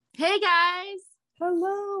Hey guys!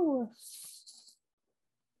 Hello.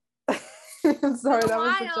 I'm sorry, that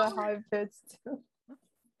was such a high pitch.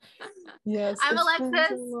 Yes, I'm it's Alexis.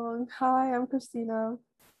 been so long. Hi, I'm Christina.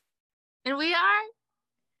 And we are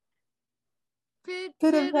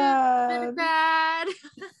Bad. Bad.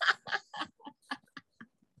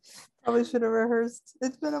 Probably should have rehearsed.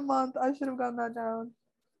 It's been a month. I should have gotten that down.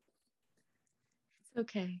 It's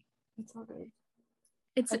okay. It's all good.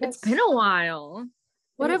 It's been a while.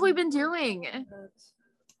 What have we been doing?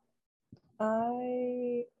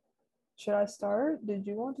 Should I start? Did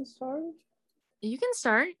you want to start? You can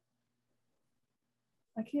start.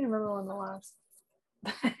 I can't remember when the last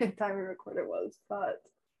time we recorded was, but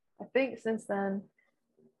I think since then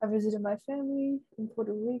I visited my family in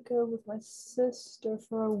Puerto Rico with my sister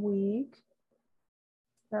for a week.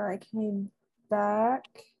 Then I came back,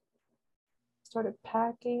 started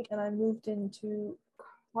packing, and I moved into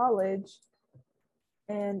college.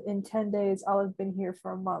 And in 10 days, I'll have been here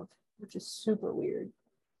for a month, which is super weird.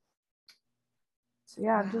 So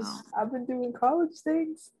yeah, Wow. I've been doing college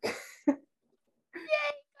things. Yay,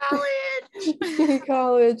 college! Yay,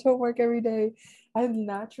 college, homework every day. I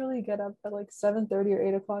naturally get up at like 7:30 or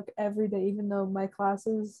 8 o'clock every day, even though my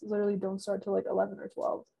classes literally don't start till like 11 or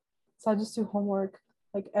 12. So I just do homework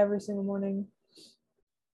like every single morning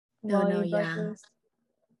while I eat breakfast.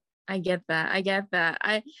 I get that.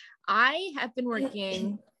 I have been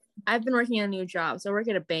working. I've been working on a new job, so I work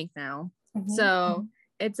at a bank now. Mm-hmm. So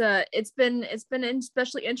it's been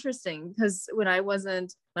especially interesting because when I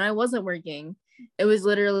wasn't working, it was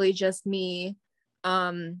literally just me.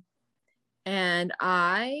 And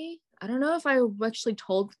I don't know if I actually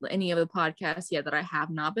told any of the podcasts yet that I have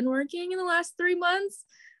not been working in the last 3 months,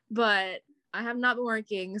 but I have not been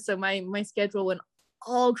working. So my schedule went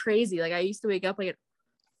all crazy. Like I used to wake up like at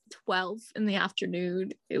 12 in the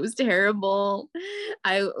afternoon. It was terrible.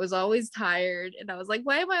 I was always tired and I was like,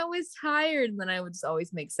 why am I always tired? And then I would just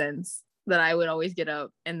always make sense that I would always get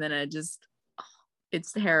up and then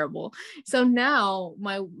it's terrible. So now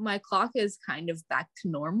my clock is kind of back to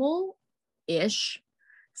normal-ish.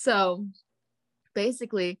 So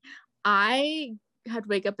basically I had to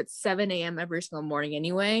wake up at 7 a.m. every single morning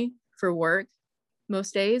anyway for work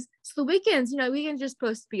most days. So the weekends, weekends just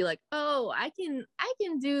supposed to be like, oh, I can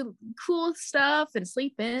do cool stuff and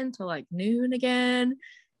sleep in till like noon again.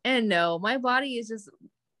 And no, my body is just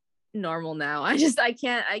normal now. I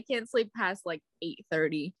can't sleep past like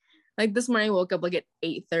 8:30. Like this morning I woke up like at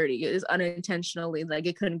 8:30. It was unintentionally like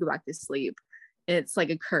I couldn't go back to sleep. It's like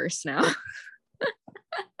a curse now.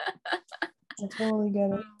 I totally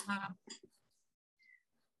get it.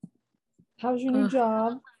 How's your new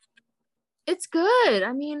job? It's good.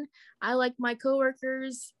 I mean, I like my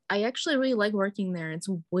coworkers. I actually really like working there. It's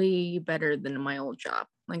way better than my old job.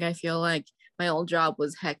 Like I feel like my old job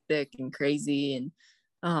was hectic and crazy, and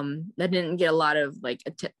that didn't get a lot of like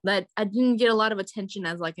I didn't get a lot of attention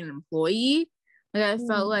as like an employee. Like I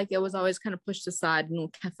felt like it was always kind of pushed aside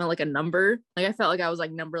and I felt like a number. Like I felt like I was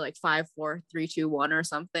like number like 5, 4, 3, 2, 1 or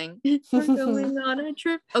something. We're going on a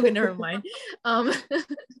trip. Okay, never mind.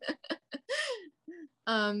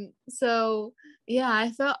 So yeah,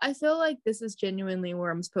 I feel like this is genuinely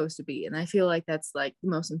where I'm supposed to be, and I feel like that's like the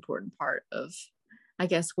most important part of, I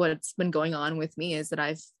guess, what's been going on with me is that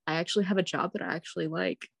I actually have a job that I actually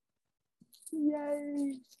like.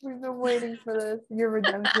 Yay, we've been waiting for this, your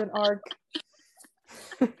redemption arc.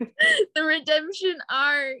 The redemption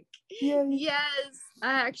arc. Yay. Yes,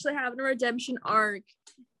 I actually have a redemption arc,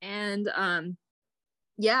 and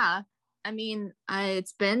yeah, I mean,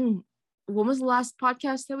 it's been, when was the last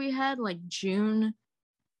podcast that we had? Like June,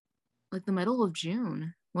 like the middle of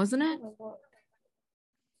June, wasn't it?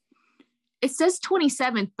 It says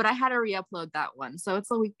 27th, but I had to re-upload that one, so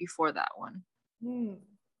it's a week before that one.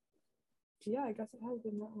 Yeah, I guess it has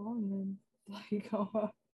been that long then. Like,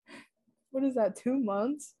 what is that, 2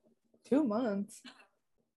 months? 2 months.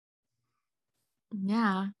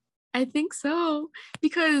 Yeah, I think so,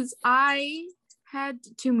 because I had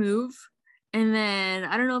to move, and then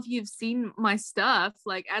I don't know if you've seen my stuff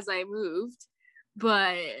like as I moved,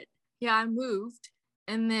 but yeah, I moved,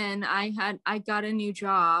 and then I got a new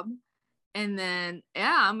job, and then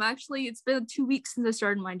yeah, it's been 2 weeks since I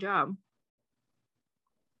started my job.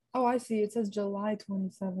 Oh, I see. It says July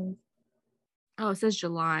 27th. Oh, it says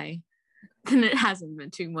July. And it hasn't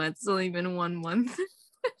been 2 months. It's only been 1 month.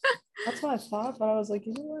 That's what I thought, but I was like,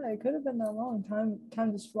 you know what? It could have been that long.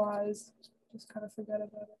 Time just flies. Just kind of forget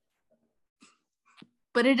about it.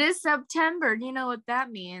 But it is September. Do you know what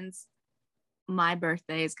that means? My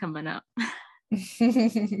birthday is coming up.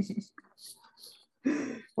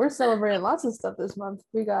 We're celebrating lots of stuff this month.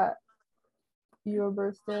 We got your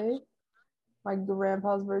birthday, my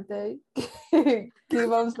grandpa's birthday,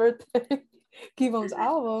 Kibum's birthday, Kibum's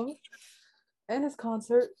album, and his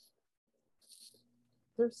concert.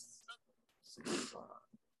 There's so much going on.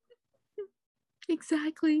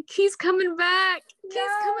 Exactly. He's coming back. Yeah.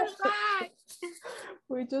 He's coming back.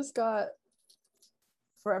 We just got,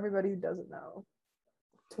 for everybody who doesn't know,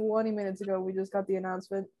 20 minutes ago, we just got the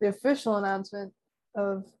announcement, the official announcement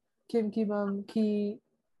of Kim Kibum Ki,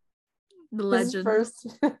 The legend.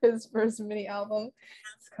 his first mini album.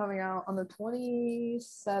 It's coming out on the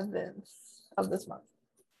 27th of this month.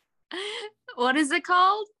 What is it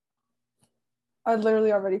called? I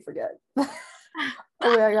literally already forget. Oh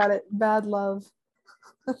wait, I got it. Bad Love.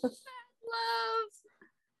 Love.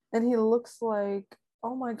 And he looks like,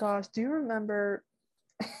 oh my gosh, do you remember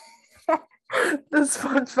the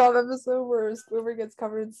SpongeBob episode where Squidward gets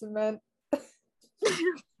covered in cement?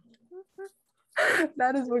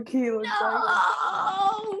 That is what he looks like.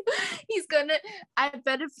 He's gonna, I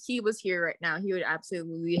bet if he was here right now, he would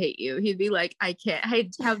absolutely hate you. He'd be like, I can't,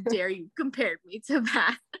 how dare you compare me to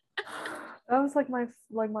that? That was like my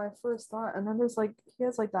first thought. And then there's like, he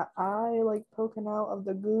has like that eye like poking out of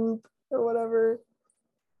the goop or whatever.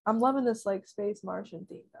 I'm loving this like space Martian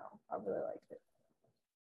theme though. I really like it.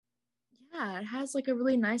 Yeah, it has like a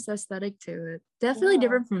really nice aesthetic to it. Definitely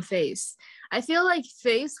different from Face. I feel like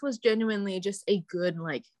Face was genuinely just a good,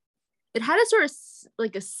 like, it had a sort of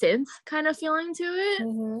like a synth kind of feeling to it.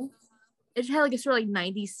 Mm-hmm. It had like a sort of like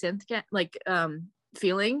 90s synth like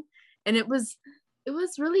feeling, and it was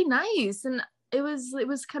really nice, and it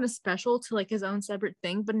was kind of special to like his own separate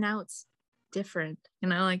thing. But now it's different, you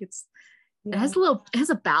know, like it has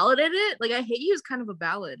a ballad in it. Like I Hate You is kind of a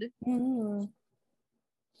ballad. Mm-hmm.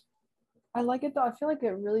 I like it though. I feel like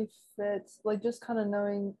it really fits, like just kind of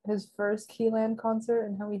knowing his first Keyland concert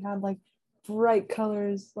and how he had like bright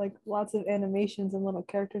colors, like lots of animations and little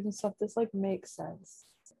characters and stuff. This like makes sense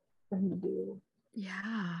for him to do.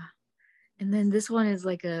 Yeah. And then this one is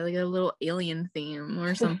like a little alien theme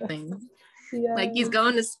or something. Yeah. Like he's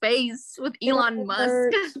going to space with Elon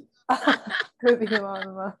Musk. With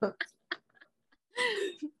Elon Musk.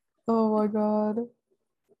 Oh my god.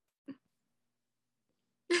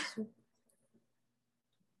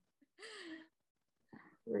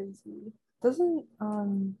 Crazy. Doesn't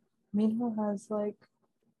Minho has like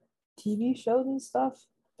TV shows and stuff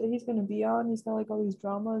that he's gonna be on? He's got like all these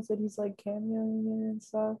dramas that he's like cameoing in and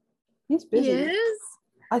stuff. He's busy. He is?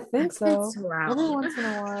 I think so. Wow. Every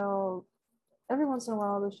once in a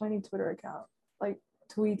while, the shiny Twitter account like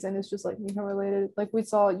tweets and it's just like Minho related. Like we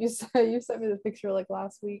saw you sent me the picture like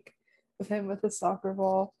last week of him with his soccer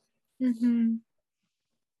ball. Mm-hmm.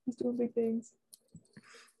 He's doing big things.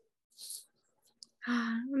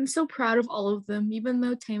 I'm so proud of all of them, even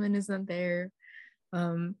though Taman isn't there.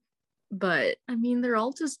 But I mean, they're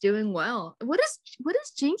all just doing well. What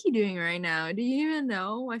is Jinky doing right now? Do you even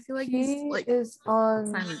know? I feel like He is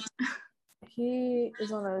on a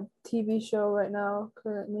TV show right now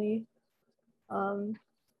currently.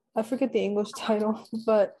 I forget the English title,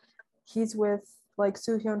 but he's with like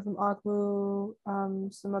Soo-hyun from Akmu,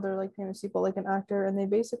 some other like famous people, like an actor, and they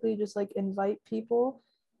basically just like invite people.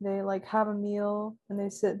 They like have a meal and they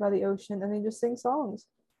sit by the ocean and they just sing songs.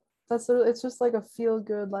 It's just like a feel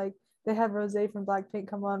good, like they had Rose from Blackpink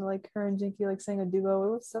come on, like her and Jinky like sang a duo.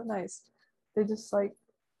 It was so nice. They just like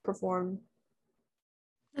perform.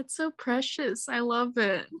 That's so precious. I love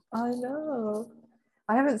it. I know.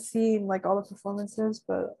 I haven't seen like all the performances,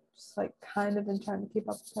 but just like kind of been trying to keep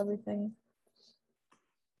up with everything.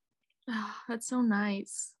 Oh, that's so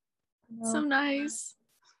nice. So nice.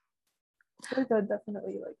 I think that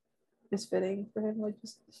definitely like is fitting for him, like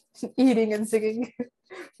just eating and singing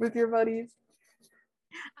with your buddies.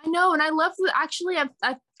 I know, and I love the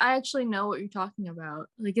I actually know what you're talking about.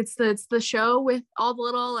 Like it's the show with all the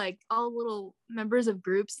little members of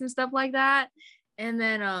groups and stuff like that. And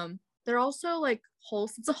then they're also like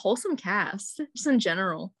it's a wholesome cast just in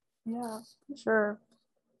general. Yeah, for sure.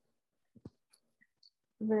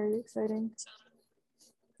 Very exciting.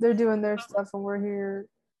 They're doing their stuff and we're here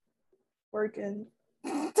working.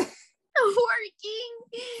 Oh,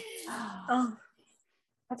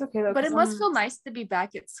 that's okay though. But it must feel nice to be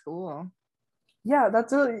back at school. Yeah,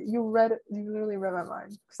 that's really you literally read my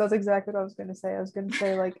mind, because that's exactly what I was gonna say. I was gonna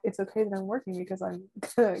say like it's okay that I'm working because I'm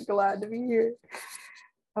glad to be here.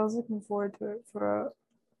 I was looking forward to it for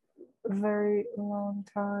a very long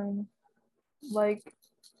time. Like,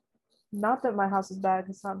 not that my house is bad,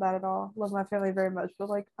 it's not bad at all. Love my family very much, but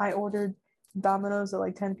like I ordered Domino's at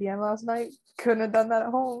like 10 p.m. last night. Couldn't have done that at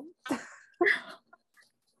home.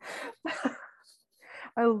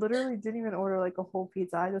 I literally didn't even order like a whole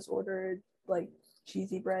pizza. I just ordered like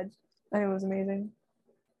cheesy bread, and it was amazing.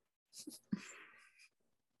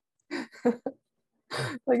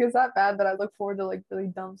 Like, is that bad that I look forward to like really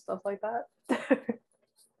dumb stuff like that?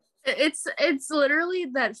 It's literally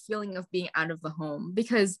that feeling of being out of the home,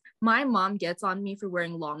 because my mom gets on me for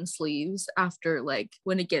wearing long sleeves after like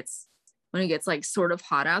when it gets like sort of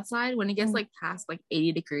hot outside, when it gets like past like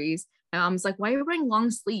 80 degrees. My mom's like, why are you wearing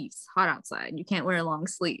long sleeves? Hot outside, you can't wear long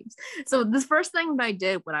sleeves. So the first thing that I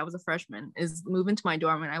did when I was a freshman is move into my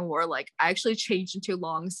dorm, and I actually changed into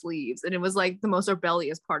long sleeves, and it was like the most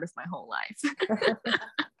rebellious part of my whole life.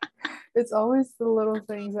 It's always the little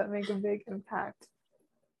things that make a big impact.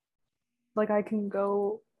 Like, I can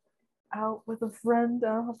go out with a friend, I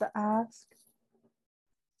don't have to ask.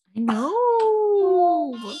 I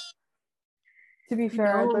know. To be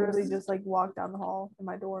fair, I literally just like walk down the hall in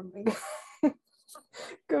my dorm and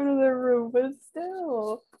go to their room, but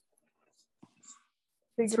still.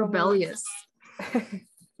 It's rebellious.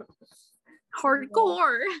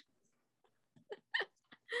 Hardcore.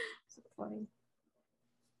 So funny.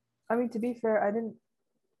 I mean, to be fair, I didn't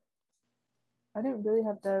really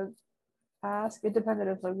have to ask. It depended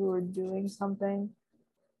if like we were doing something,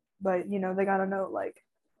 but you know, they gotta know like,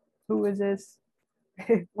 who is this?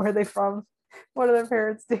 Where are they from? What do their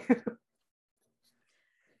parents do?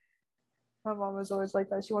 My mom was always like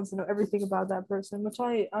that. She wants to know everything about that person, which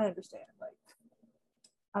I understand. Like,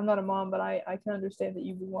 I'm not a mom, but I can understand that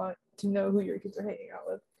you would want to know who your kids are hanging out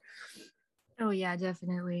with. Oh yeah,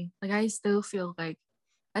 definitely. Like I still feel like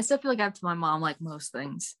I have to my mom like most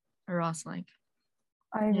things, or else like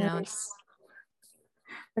it's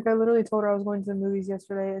like I literally told her I was going to the movies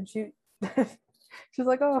yesterday, and she she's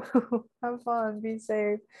like, "Oh, have fun, be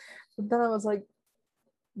safe." But then I was like,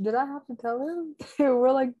 "Did I have to tell him?"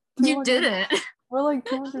 We're like you didn't. We're like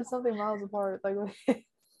 200 something miles apart. Like,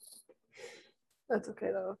 that's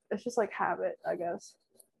okay though. It's just like habit, I guess.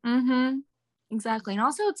 Exactly. And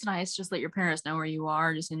also it's nice just let your parents know where you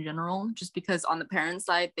are, just in general, just because on the parent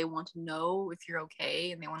side they want to know if you're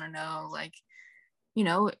okay, and they want to know like, in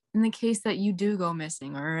the case that you do go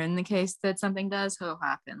missing, or in the case that something does go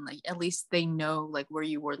happen, like at least they know like where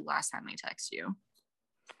you were the last time they text you.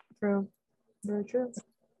 True. Very true.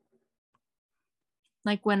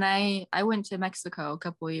 Like when I went to Mexico a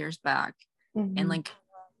couple of years back, and like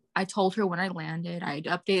I told her when I landed, I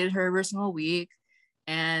updated her every single week,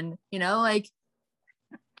 and like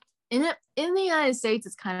in the United States,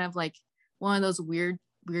 it's kind of like one of those weird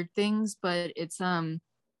things, but it's when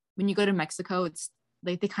you go to Mexico, it's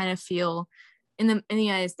like they kind of feel in the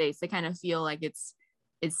United States, they kind of feel like it's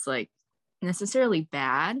like necessarily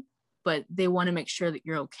bad, but they want to make sure that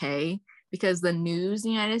you're okay, because the news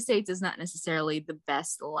in the United States is not necessarily the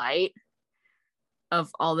best light of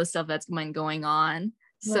all the stuff that's been going on.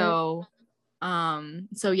 Right. So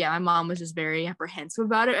yeah, my mom was just very apprehensive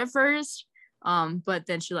about it at first. But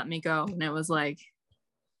then she let me go, and it was like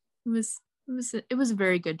it was a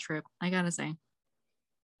very good trip, I gotta say.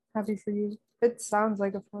 Happy for you. It sounds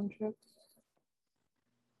like a fun trip.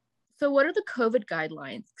 So what are the COVID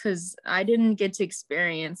guidelines? Because I didn't get to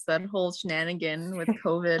experience that whole shenanigan with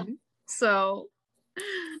COVID. So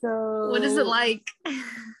what is it like?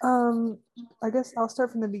 I guess I'll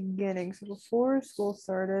start from the beginning. So before school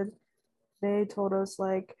started, they told us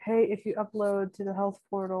like, hey, if you upload to the health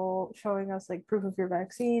portal showing us like proof of your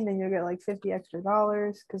vaccine, then you'll get like $50 extra,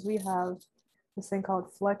 because we have this thing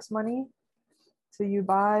called flex money. So you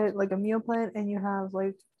buy like a meal plan, and you have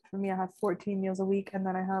like, for me, I have 14 meals a week, and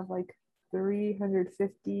then I have like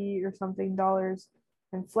 350 or something dollars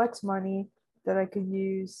in flex money that I could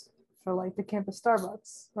use for like the campus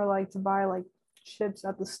Starbucks, or like to buy like chips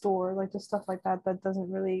at the store, like just stuff like that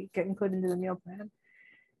doesn't really get included into the meal plan.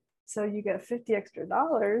 So you get $50 extra.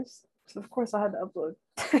 So of course I had to upload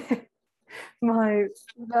my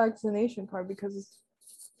vaccination card, because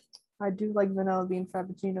I do like vanilla bean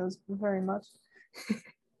frappuccinos very much.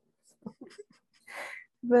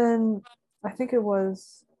 Then I think it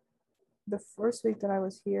was the first week that I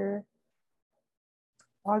was here,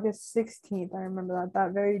 August 16th. I remember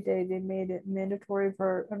that very day they made it mandatory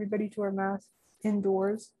for everybody to wear masks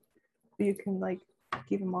indoors, but you can like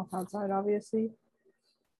keep them off outside, obviously.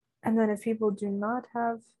 And then if people do not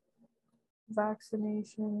have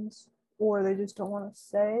vaccinations, or they just don't want to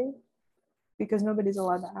say, because nobody's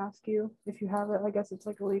allowed to ask you if you have it, I guess it's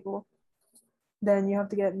like illegal, then you have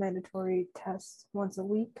to get mandatory tests once a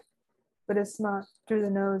week, but it's not through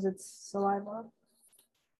the nose, it's saliva.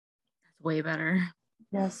 That's way better.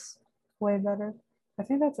 Yes, way better. I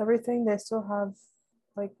think that's everything. They still have,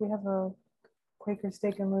 like, we have a Quaker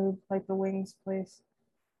Steak and Lube, like the wings place,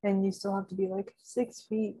 and you still have to be like 6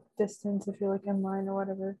 feet distance if you're like in line or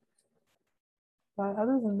whatever. But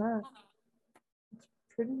other than that, it's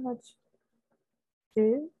pretty much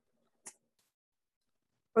it.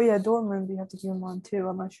 Oh yeah, dorm rooms you have to keep them on too,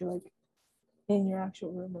 unless you're like in your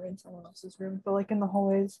actual room or in someone else's room. But like in the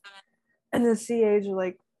hallways, and the CAs are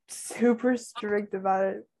like super strict about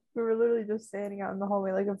it. We were literally just standing out in the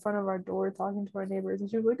hallway, like in front of our door, talking to our neighbors,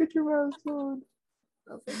 and she was like, "Get your mask on."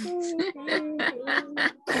 I was like,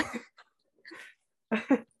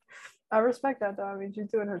 "Okay." I respect that though. I mean,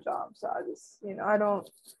 she's doing her job, so I just, I don't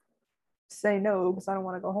say no because I don't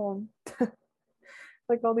want to go home.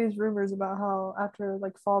 Like all these rumors about how after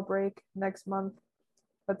like fall break next month,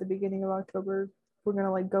 at the beginning of October, we're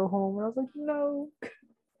gonna like go home, and I was like, no.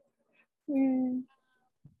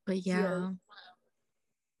 But yeah.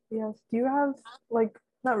 Yes. Do you have like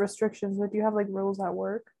not restrictions, but do you have like rules at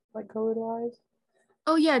work, like COVID wise?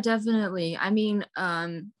 Oh yeah, definitely. I mean,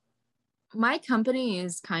 my company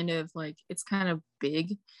is kind of like, it's kind of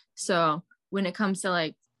big. So when it comes to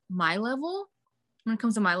like my level,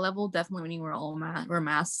 definitely when you wear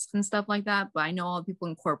masks and stuff like that. But I know all the people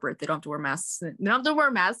in corporate, they don't have to wear masks. They don't have to wear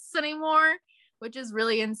masks anymore, which is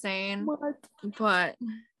really insane. What?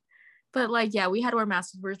 But like, yeah, we had to wear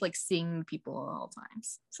masks. We're like seeing people at all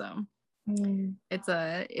times. So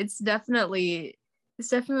it's definitely,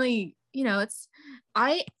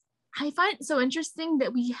 I find it so interesting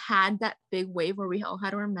that we had that big wave where we all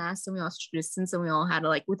had to wear masks and we all stood distance and we all had to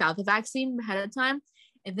like without the vaccine ahead of time.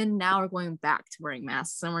 And then now we're going back to wearing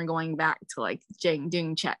masks and we're going back to like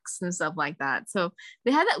doing checks and stuff like that. So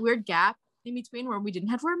they had that weird gap in between where we didn't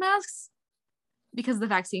have to wear masks because the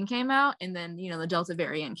vaccine came out, and then the Delta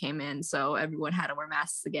variant came in, so everyone had to wear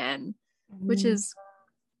masks again, which is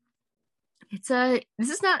this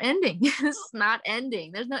is not ending. This is not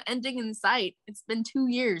ending. There's no ending in sight. It's been 2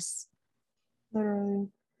 years. Literally.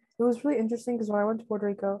 It was really interesting because when I went to Puerto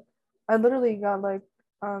Rico, I literally got like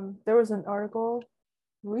there was an article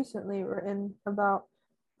recently written about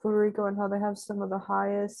Puerto Rico and how they have some of the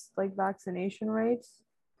highest like vaccination rates.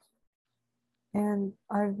 And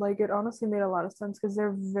I've like it honestly made a lot of sense because they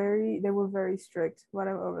were very strict when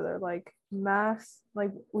I'm over there. Like masks,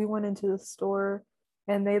 like we went into the store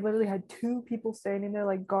and they literally had 2 people standing there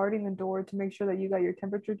like guarding the door to make sure that you got your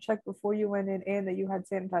temperature checked before you went in and that you had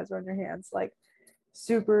sanitizer on your hands. Like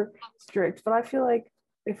super strict. But I feel like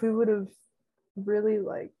if we would have really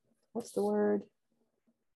like what's the word?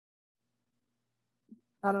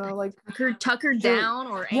 I don't know, like tucker down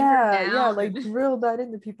or anchored down. Yeah, like drilled that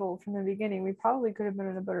into people from the beginning. We probably could have been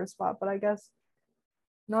in a better spot, but I guess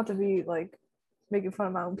not to be like making fun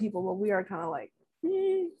of my own people, but we are kind of like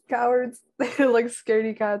cowards, like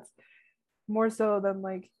scaredy cats, more so than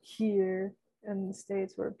like here in the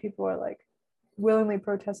States where people are like willingly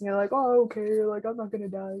protesting. They're like, oh, okay, like I'm not gonna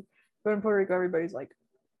die. But in Puerto Rico, everybody's like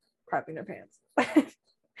crapping their pants,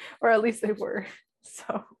 or at least they were.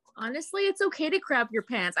 So. Honestly, it's okay to crap your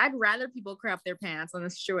pants. I'd rather people crap their pants on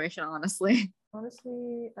the situation, honestly.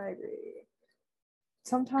 Honestly, I agree.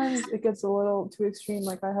 Sometimes it gets a little too extreme.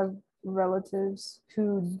 Like I have relatives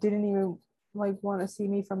who didn't even like want to see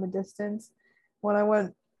me from a distance. When I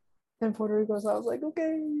went in Puerto Rico, so I was like,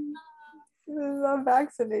 okay, I'm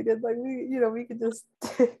vaccinated. Like we could just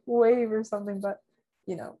wave or something, but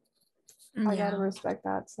I gotta respect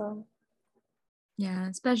that. So. Yeah,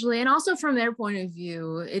 especially, and also from their point of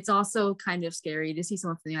view, it's also kind of scary to see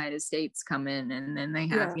someone from the United States come in, and then they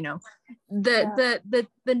have, the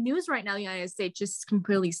news right now, the United States just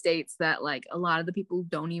completely states that like a lot of the people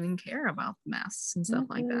don't even care about the masks and stuff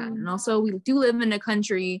like that. And also, we do live in a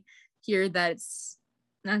country here that's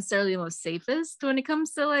not necessarily the most safest when it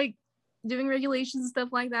comes to like doing regulations and stuff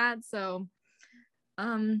like that. So,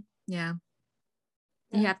 yeah,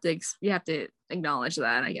 you have to acknowledge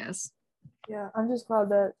that, I guess. Yeah, I'm just glad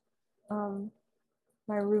that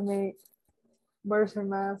my roommate wears her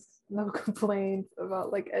mask, no complaints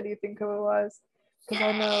about like anything COVID wise. Because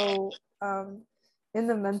I know in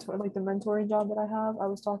the mentoring job that I have, I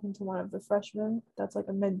was talking to one of the freshmen that's like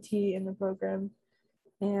a mentee in the program,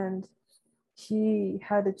 and he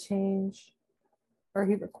had to change, or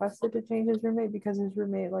he requested to change his roommate because his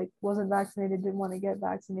roommate like wasn't vaccinated, didn't want to get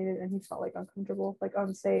vaccinated, and he felt like uncomfortable, like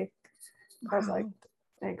unsafe. I was like,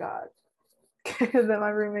 thank God. That my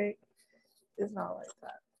roommate is not like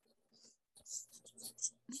that.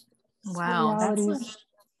 Wow,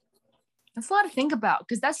 that's a lot to think about,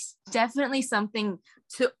 because that's definitely something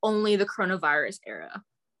to only the coronavirus era.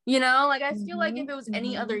 Like I feel like if it was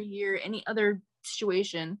any other year, any other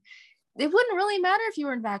situation, it wouldn't really matter if you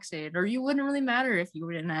weren't vaccinated, or you wouldn't really matter if you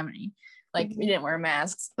didn't have any, like you didn't wear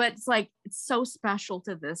masks. But it's like it's so special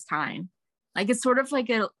to this time. Like it's sort of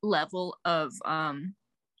like a level of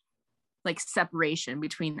like separation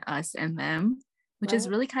between us and them which is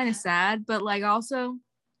really kind of sad, but like also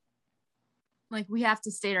like we have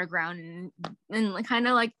to state our ground and like kind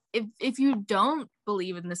of like if you don't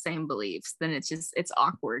believe in the same beliefs, then it's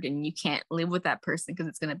awkward and you can't live with that person because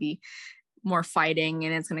it's going to be more fighting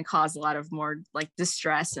and it's going to cause a lot of more like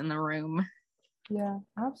distress in the room. Yeah,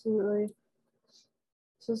 absolutely.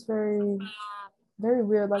 It's just very, very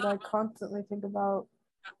weird. Like I constantly think about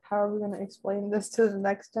how are we going to explain this to the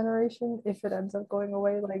next generation if it ends up going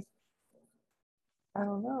away. Like, I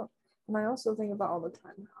don't know. And I also think about all the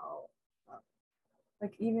time how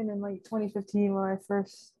like even in like 2015 when I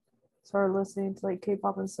first started listening to like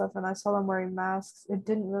K-pop and stuff and I saw them wearing masks, it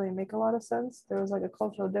didn't really make a lot of sense. There was like a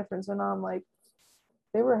cultural difference, and now I'm like,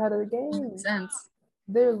 they were ahead of the game. Makes sense.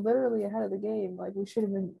 They're literally ahead of the game. Like we should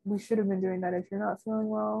have been doing that. If you're not feeling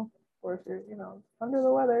well or if you're, under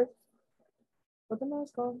the weather, put the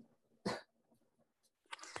mask on.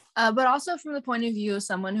 But also from the point of view of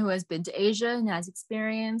someone who has been to Asia and has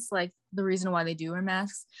experienced like the reason why they do wear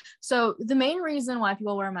masks. So the main reason why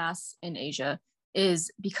people wear masks in Asia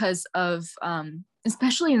is because of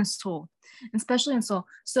especially in Seoul.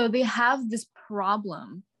 So they have this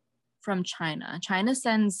problem from China. China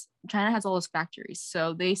has all those factories.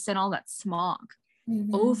 So they send all that smog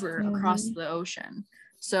over across the ocean.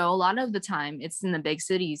 So a lot of the time it's in the big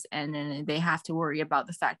cities and then they have to worry about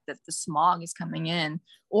the fact that the smog is coming in,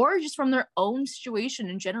 or just from their own situation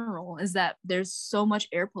in general, is that there's so much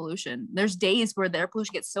air pollution. There's days where the air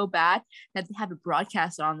pollution gets so bad that they have to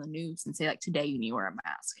broadcast it on the news and say like, today you need to wear a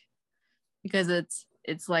mask, because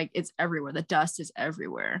it's like it's everywhere. The dust is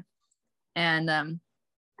everywhere. And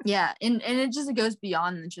yeah, and it goes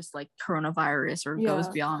beyond just like coronavirus, or goes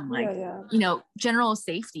beyond like general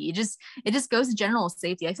safety. It just goes to general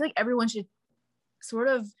safety. I feel like everyone should sort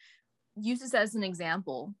of use this as an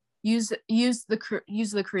example. Use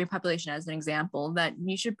the Korean population as an example, that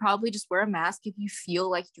you should probably just wear a mask if you feel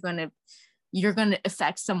like you're gonna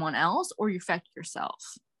affect someone else or you affect yourself.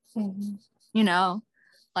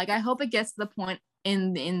 Like I hope it gets to the point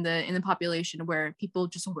in the population where people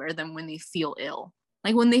just wear them when they feel ill.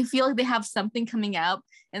 Like when they feel like they have something coming out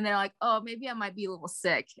and they're like, oh, maybe I might be a little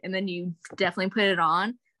sick. And then you definitely put it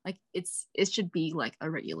on. Like it should be like a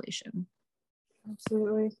regulation.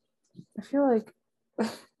 Absolutely. I feel like,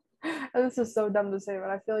 and this is so dumb to say, but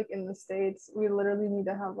I feel like in the States, we literally need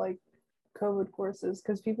to have like COVID courses,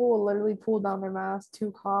 because people will literally pull down their mask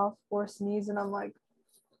to cough or sneeze. And I'm like,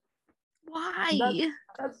 why?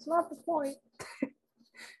 That's not the point.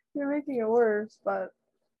 You're making it worse, but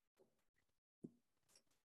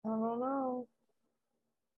I don't know.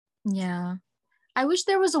 Yeah. I wish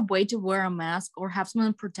there was a way to wear a mask or have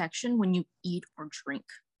some protection when you eat or drink,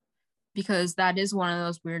 because that is one of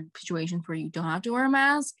those weird situations where you don't have to wear a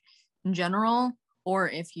mask in general, or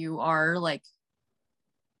if you are like,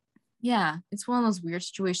 it's one of those weird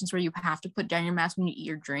situations where you have to put down your mask when you eat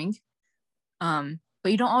or drink.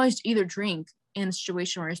 But you don't always either drink in a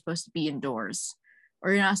situation where you're supposed to be indoors,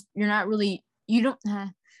 or you're not really, when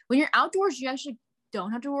you're outdoors, you actually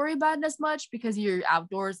don't have to worry about it as much because you're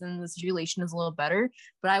outdoors and the circulation is a little better.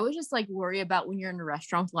 But I would just like worry about when you're in a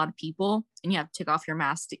restaurant with a lot of people and you have to take off your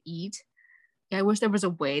mask to eat. I wish there was a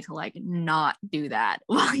way to like not do that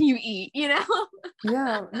while you eat,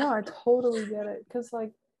 Yeah, no, I totally get it. Because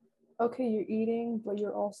like, okay, you're eating, but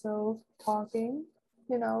you're also talking,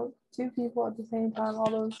 two people at the same time, all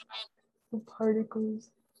those particles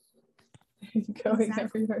going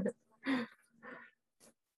everywhere.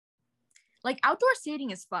 Like outdoor seating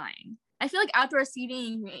is fine. I feel like outdoor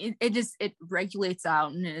seating, it regulates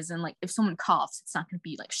out and it isn't like if someone coughs, it's not going to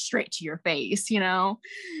be like straight to your face,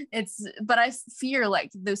 but I fear like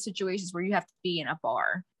those situations where you have to be in a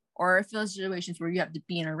bar, or I feel situations where you have to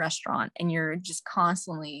be in a restaurant and you're just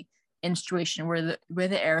constantly in a situation where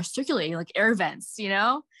the air is circulating, like air vents,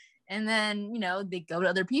 and then, they go to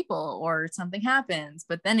other people or something happens.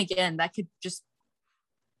 But then again, that could just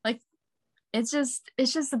like, it's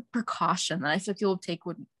just a precaution that I feel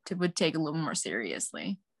people would take a little more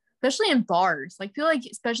seriously, especially in bars. Like, I feel like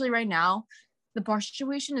especially right now, the bar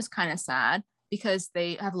situation is kind of sad because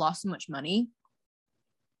they have lost so much money,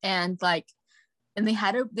 and they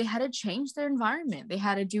had to change their environment. They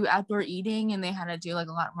had to do outdoor eating and they had to do like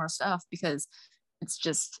a lot more stuff, because it's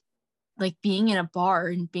just like being in a bar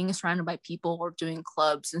and being surrounded by people or doing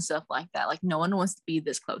clubs and stuff like that. Like no one wants to be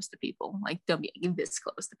this close to people. Like don't be this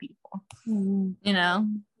close to people.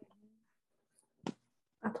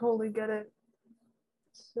 I totally get it.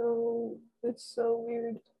 So it's so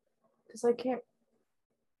weird because I can't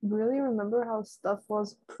really remember how stuff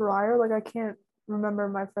was prior. Like I can't remember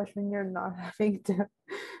my freshman year not having to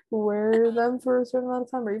wear them for a certain amount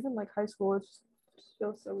of time, or even like high school. It's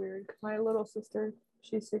feels so weird. My little sister,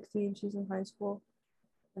 she's 16, she's in high school,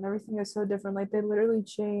 and everything is so different. Like, they literally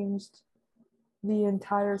changed the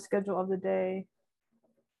entire schedule of the day,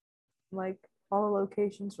 like all the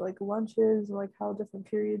locations for like lunches, like how different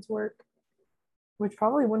periods work, which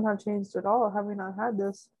probably wouldn't have changed at all had we not had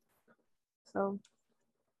this. So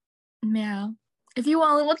Yeah. If you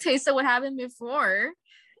want a little taste of what happened before,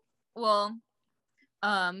 well,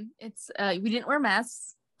 it's we didn't wear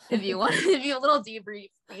masks. If you want to give you a little debrief,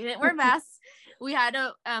 we didn't wear masks. We had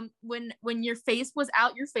a when your face was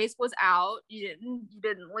out, your face was out. You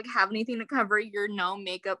didn't like have anything to cover your no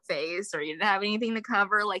makeup face, or you didn't have anything to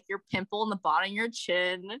cover like your pimple in the bottom of your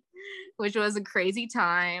chin, which was a crazy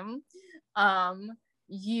time.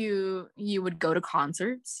 You would go to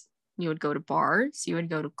concerts, you would go to bars, you would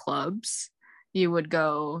go to clubs, you would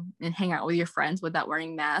go and hang out with your friends without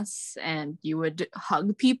wearing masks, and you would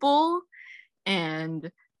hug people,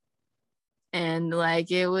 and like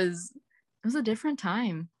it was a different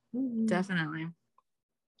time. Definitely.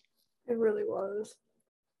 It really was.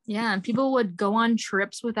 Yeah, and people would go on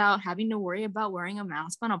trips without having to worry about wearing a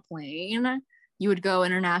mask on a plane. You would go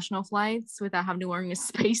international flights without having to wearing a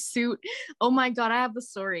spacesuit. Oh my god, I have a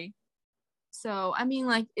story. So I mean,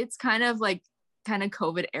 like, it's kind of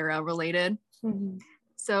COVID era related.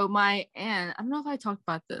 So my aunt, I don't know if I talked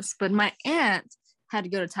about this, but my aunt had to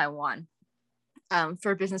go to Taiwan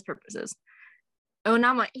for business purposes. Oh,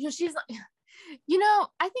 not my, she's like,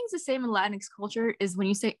 I think it's the same in Latinx culture, is when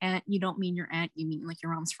you say aunt, you don't mean your aunt, you mean like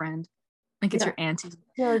your mom's friend. Like, it's your auntie.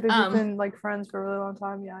 Yeah, like they've just been like friends for a really long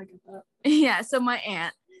time. Yeah, I get that. Yeah, so my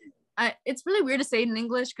aunt, it's really weird to say it in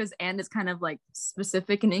English because aunt is kind of like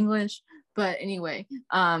specific in English. But anyway,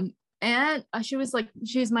 and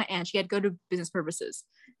she's my aunt. She had to go to business purposes,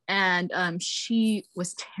 and she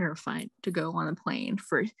was terrified to go on a plane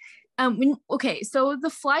for so the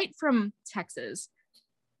flight from Texas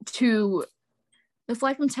to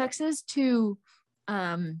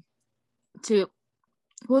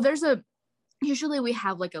usually we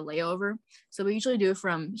have like a layover, so we usually do it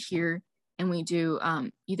from here, and we do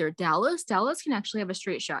either Dallas can actually have a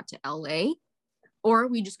straight shot to LA, or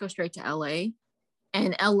we just go straight to LA,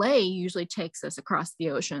 and LA usually takes us across the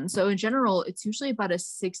ocean. So in general, it's usually about a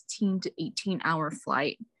 16 to 18 hour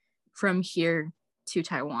flight from here to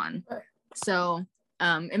Taiwan. Right. So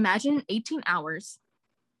imagine 18 hours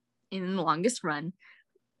in the longest run,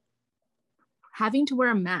 having to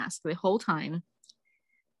wear a mask the whole time.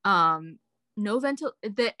 No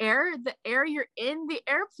the air, you're in the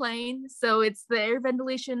airplane, so it's the air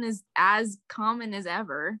ventilation is as common as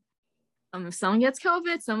ever. If someone gets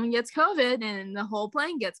COVID, and the whole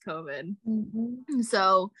plane gets COVID.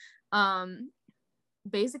 So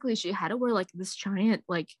basically she had to wear like this giant,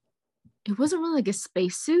 like, it wasn't really like a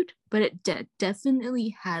spacesuit, but it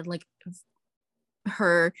definitely had like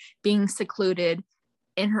her being secluded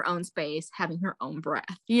in her own space, having her own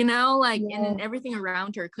breath, and then everything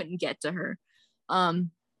around her couldn't get to her.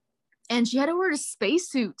 And she had to wear a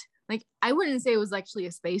spacesuit. Like, I wouldn't say it was actually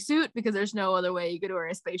a spacesuit, because there's no other way you could wear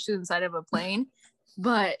a spacesuit inside of a plane,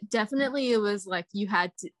 but definitely it was like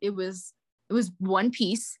it was one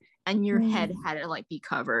piece, and your head had to like be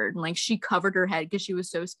covered. And like, she covered her head because she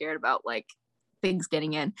was so scared about like things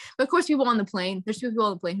getting in. But of course, there's two people on the plane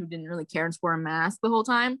who didn't really care and wore a mask the whole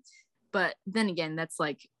time. But then again, that's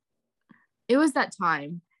like, it was that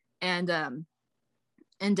time. And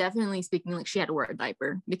definitely speaking, like, she had to wear a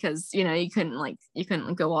diaper because you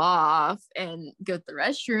couldn't go off and go to the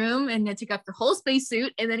restroom and then take off your whole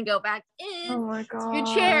spacesuit and then go back in to your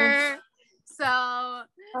chair. So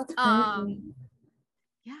that's crazy.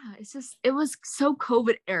 Yeah, it was so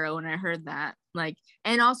COVID era when I heard that. Like,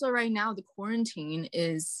 and also right now the quarantine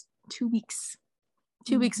is 2 weeks.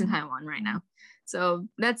 2 weeks in Taiwan right now. So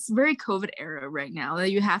that's very COVID era right now.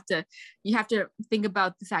 You have to think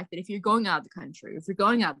about the fact that if you're going out of the country, if you're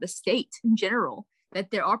going out of the state in general,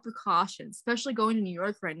 that there are precautions, especially going to New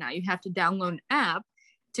York right now. You have to download an app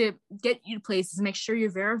to get you to places, make sure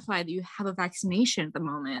you're verified that you have a vaccination at the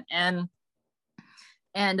moment. And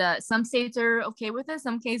some states are okay with it.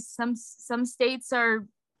 Some states are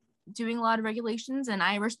doing a lot of regulations, and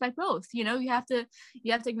I respect both. You have to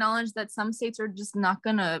acknowledge that some states are just not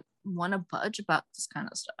gonna want to budge about this kind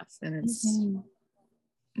of stuff, and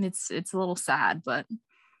it's a little sad, but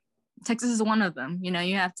Texas is one of them.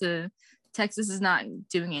 Texas is not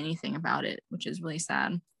doing anything about it, which is really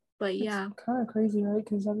sad. But yeah, it's kind of crazy, right?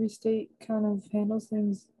 Because every state kind of handles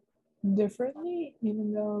things differently,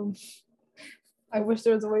 even though I wish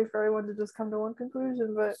there was a way for everyone to just come to one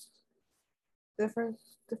conclusion, but different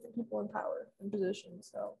people in power and positions.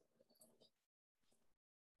 So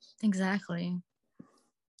exactly.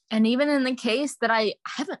 And even in the case that I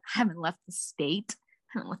haven't left the state,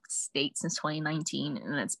 since 2019,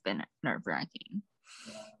 and it's been nerve-wracking.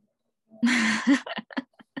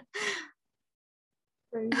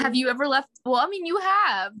 Have you ever left? Well, I mean, you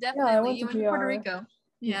have definitely. Yeah, I went you to went to Puerto PR. Rico.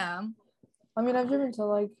 Yeah. I mean, I've driven to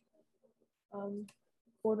like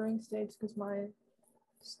bordering states because my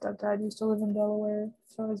stepdad used to live in Delaware,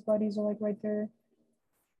 so his buddies are like right there.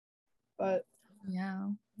 But yeah.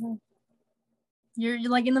 You're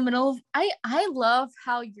like in the middle of I love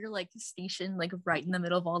how you're like stationed like right in the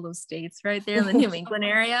middle of all those states right there in the New England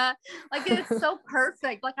area. Like it's so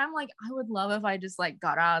perfect. Like I'm like I would love if I just like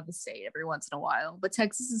got out of the state every once in a while. But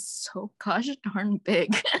Texas is so gosh darn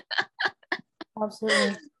big.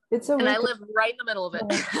 Absolutely. It's so and weird. I live right in the middle of it.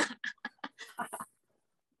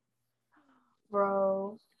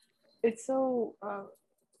 Bro, it's so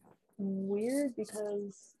weird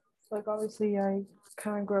because like obviously I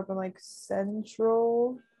kind of grew up in like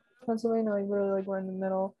central Pennsylvania, like really like we're in the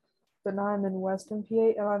middle, but now I'm in western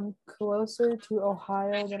PA and I'm closer to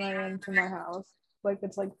Ohio than I am to my house. Like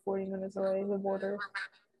it's like 40 minutes away, the border.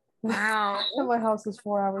 Wow. And my house is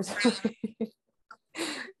 4 hours away.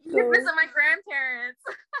 You visit my grandparents.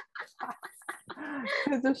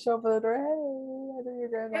 Just show up at the door. Hey, I know your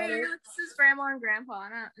grandmother. Hey, this is grandma and grandpa,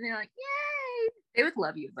 and they're like, yay! They would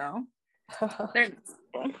love you though.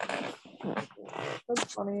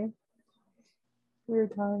 That's funny.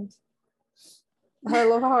 Weird times. I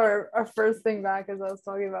love how our first thing back is us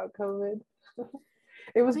talking about COVID.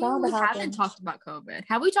 It was bound to happen. We haven't talked about COVID.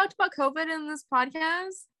 Have we talked about COVID in this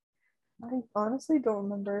podcast? I honestly don't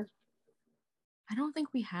remember. I don't think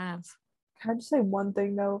we have. Can I just say one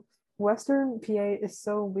thing though? Western PA is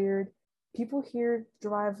so weird. People here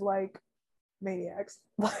drive like maniacs.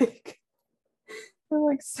 Like they're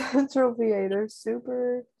like Central PA. They're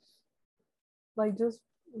super like just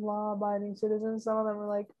law-abiding citizens. Some of them are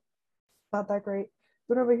like not that great.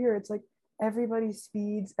 But over here it's like everybody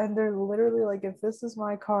speeds and they're literally like if this is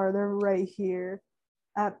my car, they're right here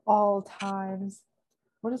at all times.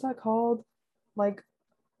 What is that called? Like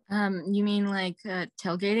you mean like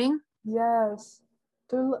tailgating? Yes.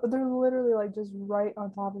 They're literally like just right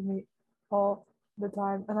on top of me all the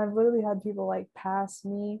time. And I've literally had people like pass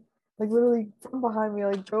me, like literally from behind me,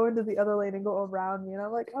 like go into the other lane and go around me. And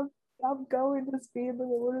I'm like, I'm going to speed limit.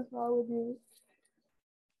 What is wrong with you?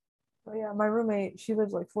 But yeah, my roommate, she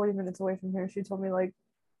lives like 40 minutes away from here. She told me like,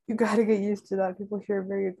 you gotta get used to that. People here are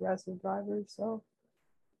very aggressive drivers. So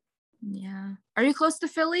yeah. Are you close to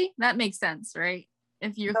Philly? That makes sense, right?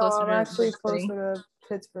 If you're no, closer I'm to actually Philly. closer to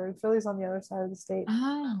Pittsburgh. Philly's on the other side of the state.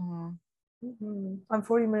 Oh. Mm-hmm. I'm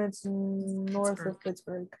 40 minutes north of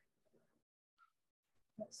Pittsburgh.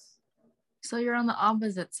 Yes. So you're on the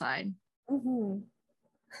opposite side. Mm-hmm.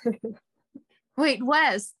 Wait,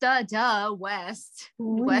 west. West.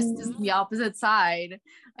 Ooh. West is the opposite side.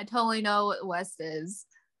 I totally know what west is.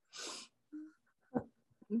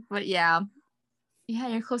 But yeah,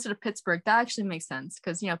 you're closer to Pittsburgh. That actually makes sense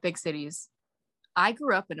because, big cities. I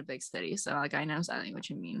grew up in a big city, so like I know exactly what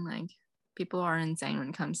you mean. Like people are insane when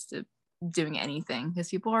it comes to doing anything because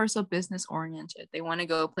people are so business oriented. They want to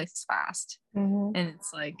go places fast, and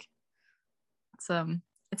it's like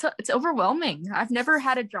it's overwhelming. I've never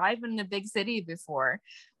had a drive in a big city before.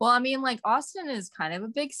 Well, I mean, like Austin is kind of a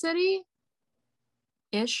big city,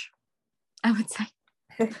 ish, I would say.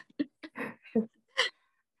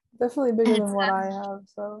 Definitely bigger than what I have.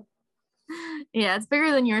 So yeah, it's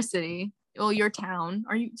bigger than your city. Well, your town.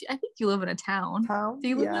 I think you live in a town. Do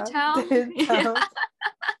you live in a town? Town.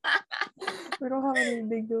 We don't have any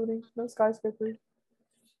big buildings, no skyscrapers.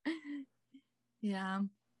 Yeah.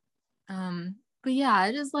 But yeah,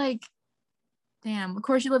 it is like, damn, of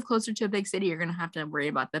course you live closer to a big city, you're gonna have to worry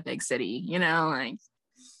about the big city, like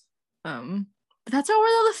but that's not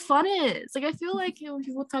where all the fun is. Like I feel like when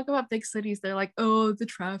people talk about big cities, they're like, oh, the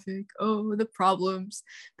traffic, oh, the problems.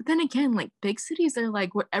 But then again, like big cities are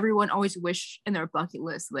like what everyone always wish in their bucket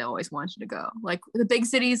list they always wanted to go. Like the big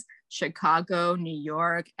cities, Chicago, New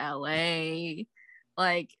York, LA,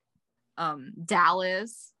 like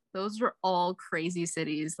Dallas. Those are all crazy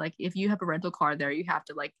cities. Like if you have a rental car there, you have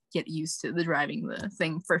to like get used to the driving the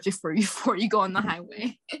thing first before you go on the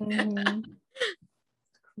highway.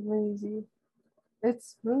 Crazy.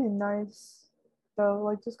 It's really nice though,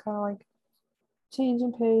 like just kind of like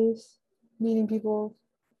changing pace, meeting people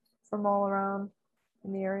from all around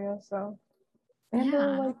in the area. So and there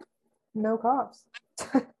are like no cops.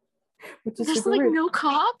 Which is there's super like weird. No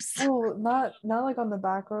cops. Oh, not like on the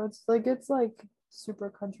back roads. Like it's like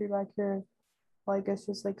super country back here. Like it's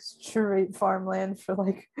just like straight farmland for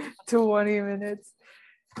like 20 minutes.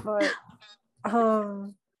 But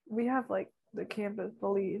we have like the campus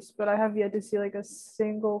police, but I have yet to see like a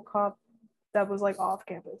single cop that was like off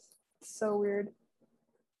campus. It's so weird.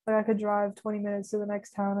 Like I could drive 20 minutes to the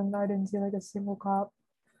next town and I didn't see like a single cop.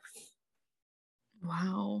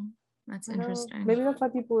 Wow, that's I know. interesting. Maybe that's why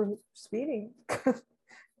people are speeding.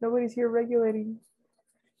 Nobody's here regulating.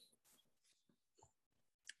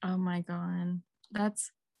 Oh my god,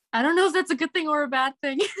 I don't know if that's a good thing or a bad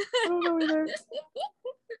thing. I don't know either.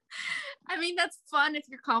 I mean, that's fun if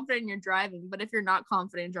you're confident in your driving, but if you're not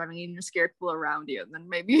confident in driving and you're scared people around you, then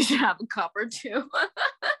maybe you should have a cop or two.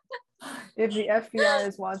 If the FBI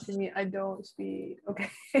is watching me, I don't speed. Okay.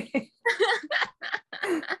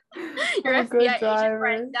 Your I'm a good FBI agent driver.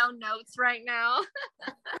 writing down notes right now.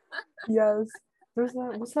 Yes. There's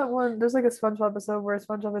that. What's that one? There's like a SpongeBob episode where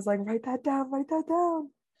SpongeBob is like, write that down, write that down.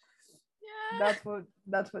 Yeah.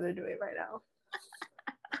 That's what they're doing right now.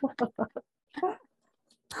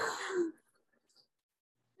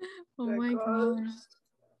 Oh my god.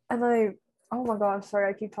 And oh my gosh, sorry,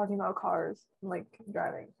 I keep talking about cars and like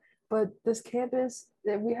driving. But this campus,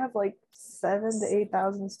 we have like 7,000 to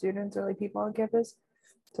 8,000 students or like people on campus.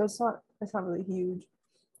 So it's not really huge.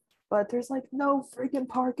 But there's like no freaking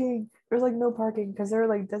parking. There's like no parking because there are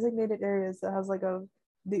like designated areas that has like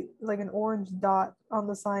an orange dot on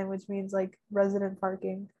the sign, which means like resident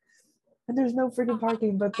parking. And there's no freaking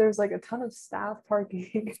parking, but there's like a ton of staff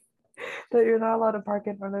parking that you're not allowed to park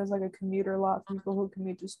in, or there's like a commuter lot for people who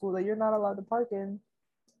commute to school that you're not allowed to park in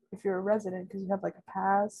if you're a resident because you have like a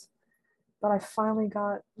pass. But I finally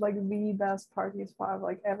got like the best parking spot I've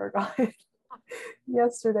like ever gotten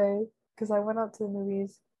yesterday because I went out to the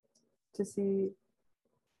movies to see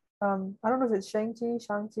I don't know if it's Shang-Chi,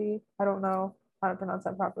 I don't know how to pronounce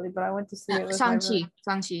that properly, but I went to see it with my roommate.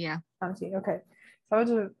 Shang-Chi, yeah. Shang-Chi, okay. So I went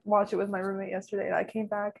to watch it with my roommate yesterday and I came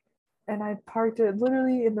back and I parked it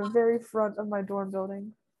literally in the very front of my dorm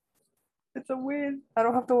building. It's a win. I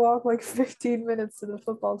don't have to walk like 15 minutes to the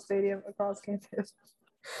football stadium across campus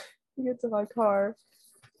to get to my car.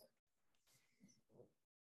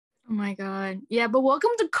 Oh my god. Yeah, but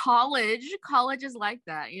welcome to college. College is like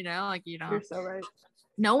that, like You're so right.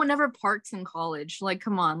 No one ever parks in college. Like,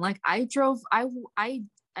 come on. Like I did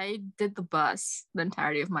the bus the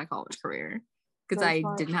entirety of my college career because I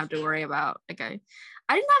didn't have to worry about I didn't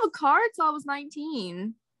have a car until I was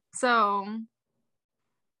 19. So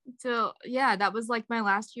yeah, that was like my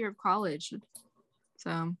last year of college.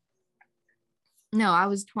 So no, I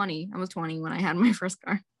was 20 when I had my first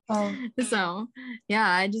car. So yeah,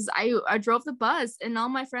 I drove the bus and all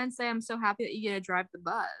my friends say I'm so happy that you get to drive the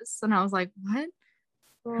bus, and I was like, what?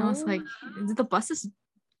 And I was like, the bus is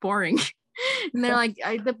boring. And they're like,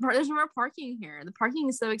 there's no more parking here. The parking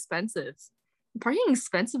is so expensive. Parking is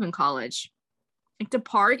expensive in college. Like to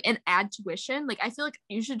park and add tuition. Like I feel like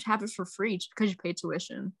you should have it for free because you pay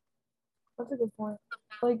tuition. That's a good point.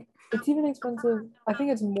 Like it's even expensive. I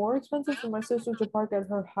think it's more expensive for my sister to park at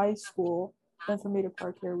her high school than for me to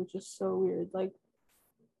park here, which is so weird. Like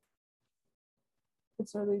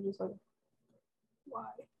it's really just like, why?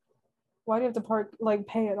 Why do you have to park, like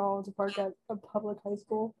pay it all to park at a public high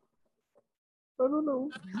school? I don't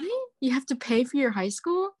know. Really? You have to pay for your high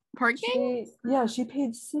school parking? She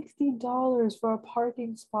paid $60 for a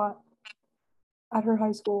parking spot at her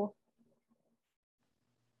high school.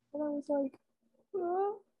 And I was like,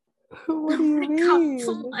 what do you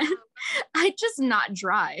mean? I just not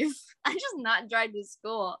drive. I just not drive to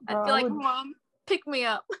school. Bro, I feel like, Mom, pick me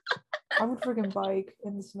up. I would freaking bike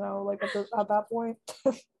in the snow, like at that point.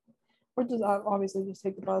 Or just obviously just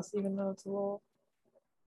take the bus, even though it's a little,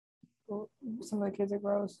 some of the kids are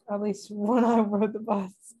gross. At least when I rode the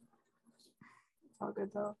bus. It's all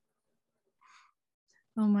good though.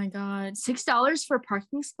 Oh my god. $6 for a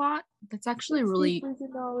parking spot? That's actually really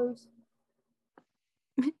 $60.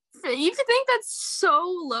 You think that's so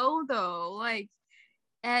low though. Like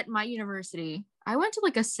at my university, I went to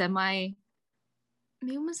like a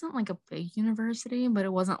it wasn't like a big university, but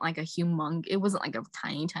it wasn't like it wasn't like a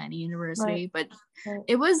tiny university, right. But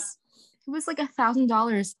it was like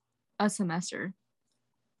 $1,000 a semester.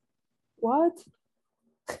 What?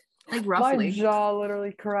 Like roughly. My jaw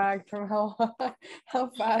literally cracked from how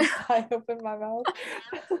fast I opened my mouth.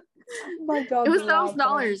 My jaw. It was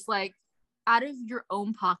 $1,000 like out of your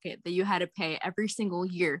own pocket that you had to pay every single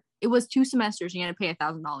year. It was 2 semesters and you had to pay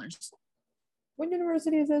 $1,000. What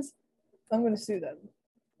university is this? I'm gonna sue them.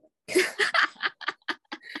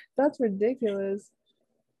 That's ridiculous.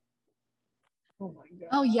 Oh my god.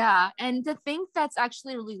 Oh yeah, and to think that's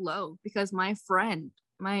actually really low because my friend,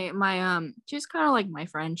 my she's kind of like my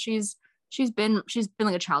friend. She's been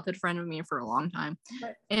like a childhood friend of me for a long time,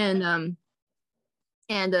 right. And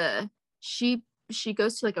she she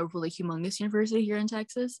goes to like a really humongous university here in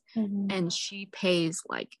Texas, and she pays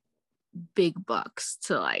like big bucks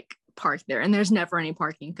to like park there, and there's never any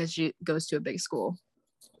parking because she goes to a big school.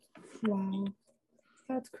 Wow,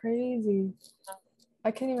 that's crazy.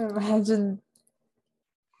 I can't even imagine.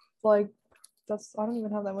 Like, I don't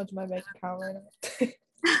even have that much in my bank account right now.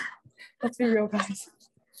 Let's be real, guys.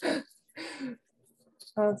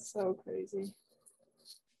 That's so crazy.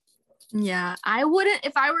 Yeah, I wouldn't,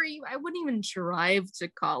 if I were you, I wouldn't even drive to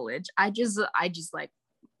college. I just like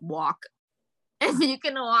walk. If you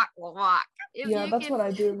can walk, walk. That's what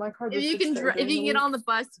I do. My car just if you can get on the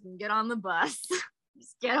bus, you can get on the bus.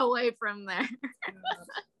 Just get away from there.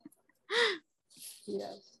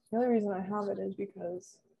 Yes. The only reason I have it is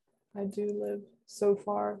because I do live so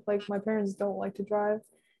far. Like, my parents don't like to drive,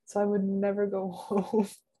 so I would never go home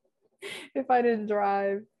if I didn't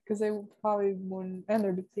drive, because they probably wouldn't, and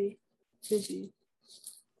they're busy.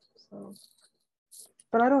 So,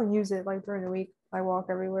 but I don't use it like during the week. I walk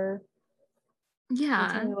everywhere.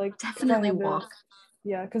 Yeah, like definitely walk.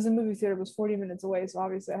 Because the movie theater was 40 minutes away, so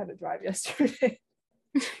obviously I had to drive yesterday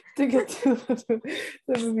to get to the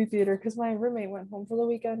movie theater, because my roommate went home for the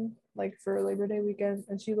weekend, like for Labor Day weekend,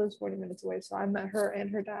 and she lives 40 minutes away, so I met her and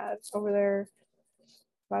her dad over there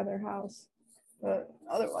by their house. But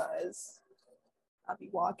otherwise, I'll be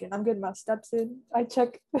walking. I'm getting my steps in. I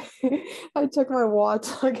check my watch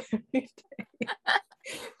like every day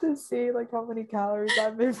to see like how many calories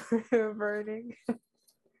I've been burning.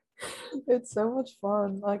 It's so much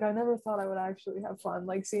fun. Like, I never thought I would actually have fun.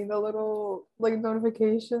 Like, seeing the little like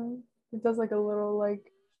notification. It does like a little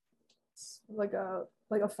like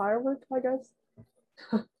a firework, I guess.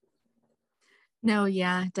 No,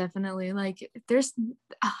 yeah, definitely. Like,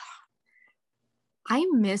 I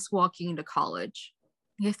miss walking to college.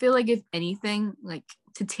 I feel like if anything, like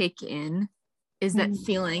to take in is that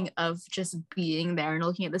feeling of just being there and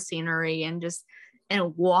looking at the scenery and just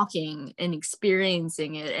and walking and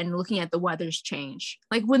experiencing it and looking at the weather's change.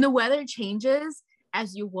 Like, when the weather changes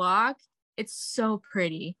as you walk, it's so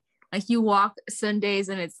pretty. Like, you walk some days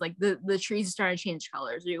and it's like the trees start to change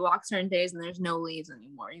colors, or you walk certain days and there's no leaves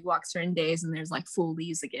anymore. You walk certain days and there's like full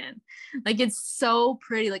leaves again. Like, it's so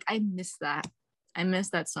pretty. Like, I miss that. I miss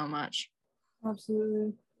that so much.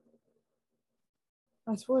 Absolutely.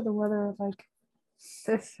 I swear the weather like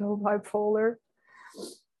is so bipolar.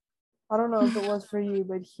 I don't know if it was for you,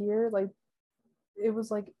 but here, like, it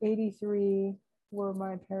was like 83 where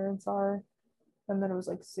my parents are, and then it was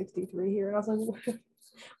like 63 here, and I was like,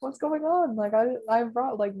 what's going on? Like, I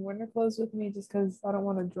brought like winter clothes with me just because I don't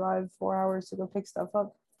want to drive 4 hours to go pick stuff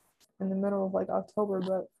up in the middle of like October,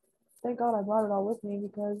 but thank God I brought it all with me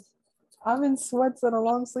because I'm in sweats and a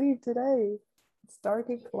long sleeve today. It's dark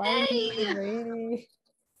and cloudy and rainy.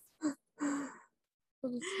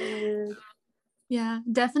 It's so weird. Yeah,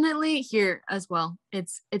 definitely here as well.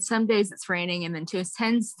 It's some days it's raining, and then 10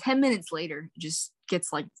 minutes later it just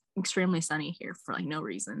gets like extremely sunny here for like no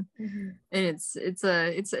reason. And it's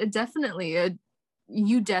definitely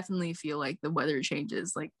you definitely feel like the weather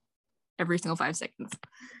changes like every single 5 seconds.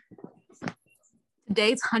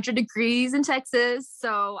 Today it's 100 degrees in Texas,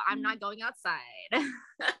 so I'm not going outside.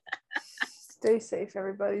 Stay safe,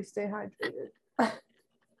 everybody. Stay hydrated.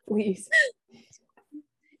 Please.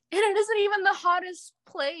 And it isn't even the hottest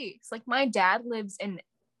place. Like, my dad lives in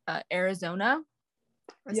Arizona.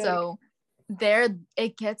 Yeah. So there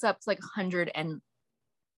it gets up to like 108-ish.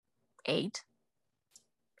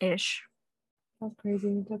 That's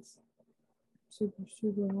crazy. That's super,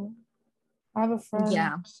 super hot. I have a friend.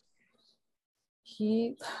 Yeah.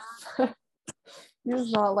 He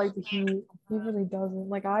does not like the heat. He really doesn't.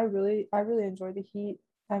 Like, I really enjoy the heat.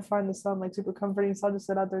 I find the sun like super comforting, so I'll just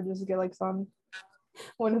sit out there just to get like sun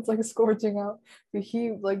when it's like scorching out. But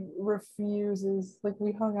he like refuses. Like,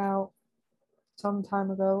 we hung out some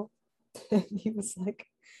time ago and he was like,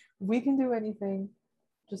 we can do anything,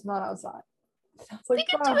 just not outside. I was like,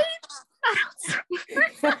 wow.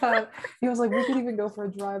 Yeah. He was like, we could even go for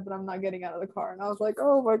a drive, but I'm not getting out of the car. And I was like,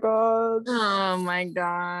 oh my god. Oh my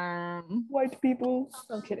god. White people.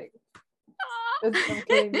 I'm kidding. I'm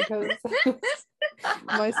kidding because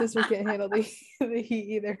my sister can't handle the heat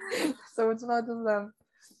either. So it's not just them.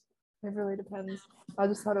 It really depends. I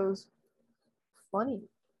just thought it was funny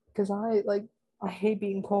because I hate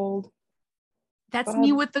being cold. That's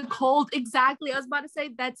me with the cold. Exactly. I was about to say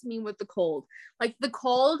that's me with the cold. Like, the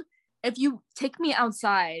cold, if you take me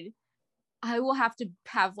outside, I will have to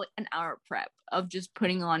have like an hour prep of just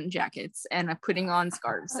putting on jackets and putting on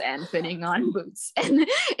scarves and putting on boots. And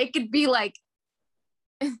it could be like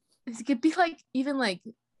even like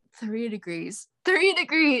 3 degrees. 3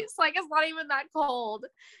 degrees. Like, it's not even that cold.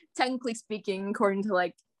 Technically speaking, according to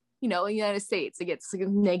like, in the United States, it gets like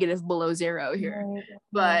negative below zero here. Right.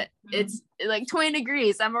 But it's like 20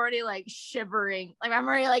 degrees. I'm already like shivering. Like, I'm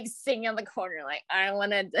already like sitting in the corner. Like, I don't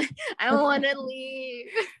want to leave.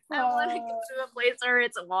 I want to get to a place where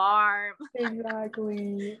it's warm.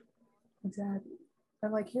 Exactly.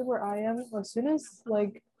 And like here where I am, as soon as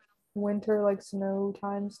like winter, like snow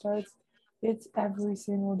time starts, it's every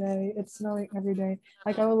single day. It's snowing every day.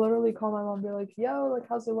 Like, I would literally call my mom and be like, yo, like,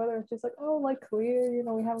 how's the weather? And she's like, oh, like, clear.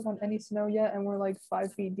 We haven't gotten any snow yet. And we're like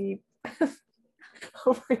 5 feet deep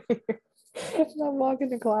over here. And I'm walking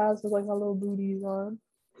to class with like my little booties on.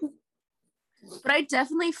 But I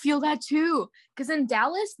definitely feel that too. Because in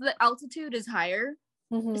Dallas, the altitude is higher.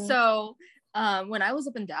 Mm-hmm. So when I was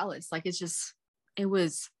up in Dallas, like, it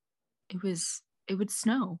would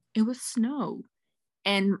snow. It would snow.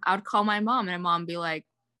 And I would call my mom, and my mom would be like,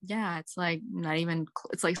 yeah, it's like not even,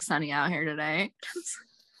 it's like sunny out here today.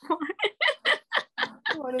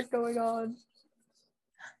 What is going on?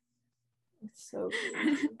 It's so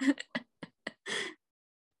crazy.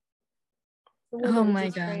 Oh my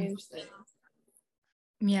God.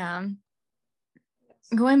 Yeah. Yes.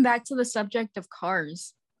 Going back to the subject of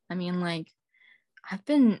cars, I mean, like,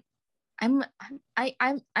 I'm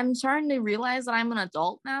starting to realize that I'm an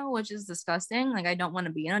adult now, which is disgusting. Like, I don't want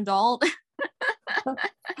to be an adult.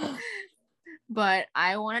 But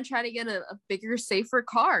I want to try to get a bigger, safer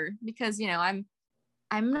car because, I'm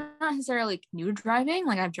not necessarily new to driving.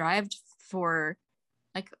 Like, I've driven for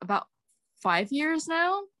like about 5 years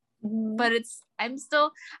now. Mm-hmm. But I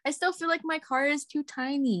still feel like my car is too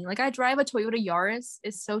tiny. Like, I drive a Toyota Yaris.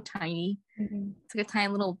 It's so tiny. Mm-hmm. It's like a tiny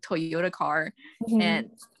little Toyota car. Mm-hmm.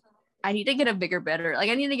 And I need to get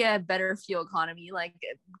I need to get a better fuel economy, like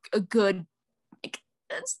a good, like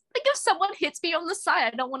if someone hits me on the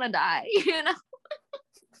side, I don't want to die,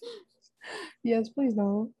 Yes, please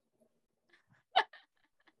don't.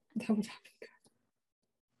 That would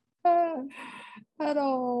happen at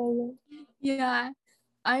all. Yeah,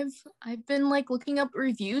 I've been like looking up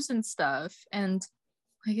reviews and stuff, and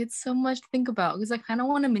like, it's so much to think about because I kind of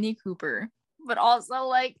want a Mini Cooper. But also,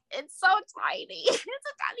 like, it's so tiny. It's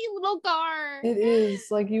a tiny little car. It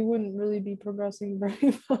is. Like, you wouldn't really be progressing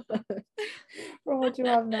very much from what you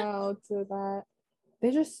have now to that.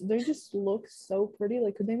 They just look so pretty.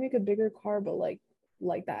 Like, could they make a bigger car, but like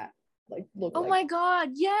that? Like, look. Oh my God,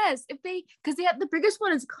 yes. Because the biggest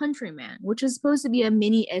one is Countryman, which is supposed to be a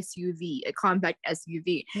mini SUV, a compact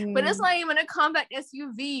SUV. But it's not even a compact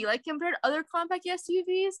SUV. Like, compared to other compact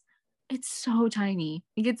SUVs, it's so tiny.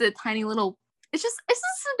 It gets a tiny little. It's a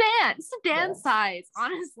sedan size,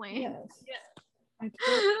 honestly. Yes. Yeah.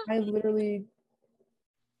 I literally,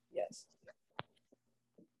 yes.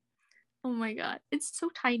 Oh my God, it's so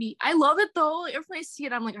tiny. I love it though. Every time I see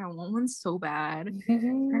it, I'm like, I want one so bad.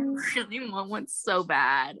 Mm-hmm. I really want one so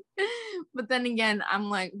bad. But then again, I'm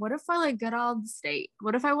like, what if I like get out of the state?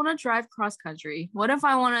 What if I want to drive cross country? What if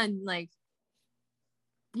I want to like,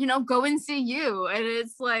 go and see you? And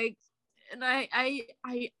it's like, and I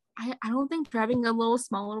don't think driving a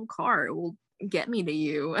small little car will get me to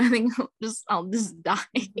you. I think I'll just die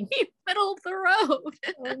middle of the road.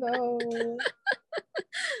 Oh no.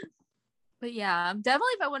 But yeah,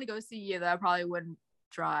 definitely if I want to go see you, though, I probably wouldn't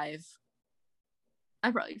drive.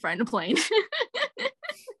 I'd probably find a plane.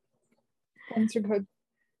 Planes are good.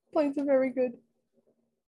 Planes are very good.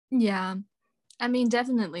 Yeah. I mean,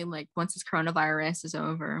 definitely, like, once this coronavirus is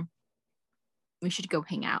over, we should go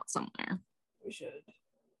hang out somewhere. We should.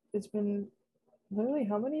 It's been literally,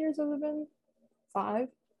 how many years has it been? 5?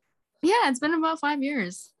 Yeah, it's been about 5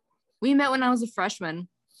 years. We met when I was a freshman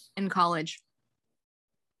in college.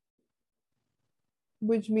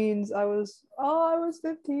 Which means I was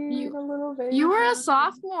 15, a little baby. You were a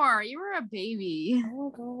sophomore. You were a baby. Oh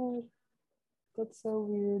my God. That's so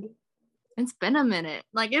weird. It's been a minute.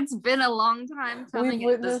 Like, it's been a long time coming.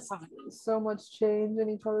 We've witnessed so much change in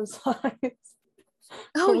each other's lives.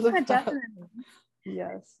 Oh, yeah, definitely.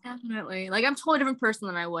 Yes. Definitely. Like, I'm a totally different person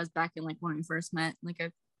than I was back in, like, when we first met. Like,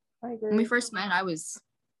 I agree. When we first met, I was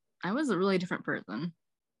a really different person.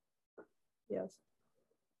 Yes.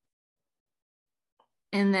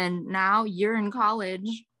 And then now you're in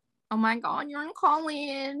college. Oh my God, you're in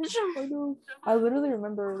college. I know. I literally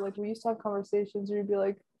remember, like, we used to have conversations where you'd be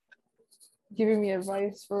like giving me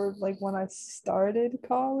advice for like when I started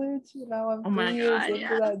college. Now I'm 3 years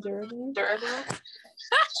into that journey.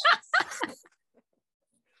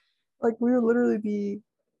 Like, we would literally be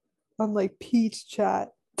on like Peach Chat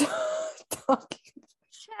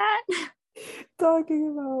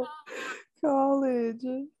talking about college.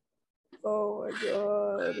 Oh my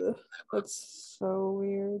God. god. That's so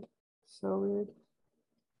weird. So weird.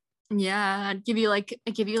 Yeah, I'd give you like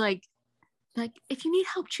if you need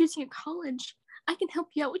help choosing a college, I can help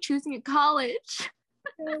you out with choosing a college.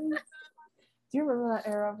 Do you remember that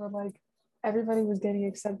era where like everybody was getting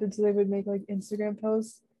accepted, so they would make like Instagram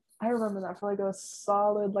posts? I remember that for like a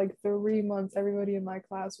solid like 3 months. Everybody in my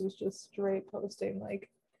class was just straight posting like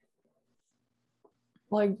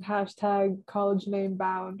hashtag college name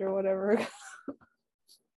bound or whatever.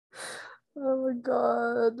 Oh my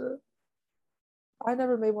god. I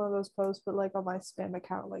never made one of those posts, but like on my spam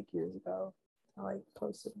account like years ago, I like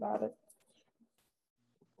posted about it.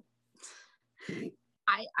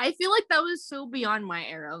 I feel like that was so beyond my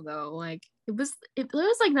era though. Like it was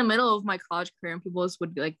like the middle of my college career and people just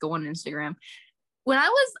would like go on Instagram. When I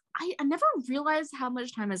never realized how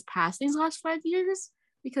much time has passed these last 5 years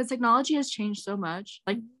because technology has changed so much.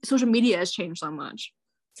 Like social media has changed so much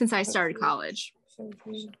since I started college.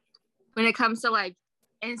 When it comes to like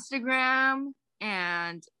Instagram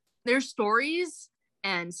and their stories,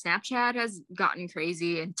 and Snapchat has gotten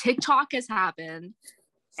crazy and TikTok has happened,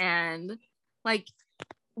 and like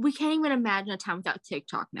we can't even imagine a time without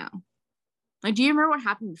TikTok now. Like, do you remember what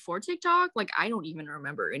happened before TikTok? Like, I don't even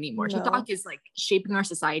remember anymore. No. TikTok is like shaping our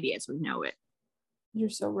society as we know it. You're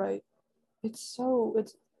so right. It's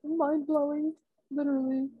mind-blowing,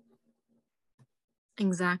 literally.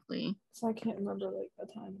 Exactly. So I can't remember like a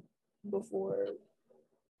time before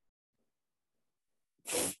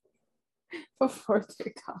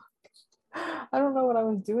TikTok. I don't know what I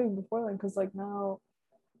was doing before then, because like now,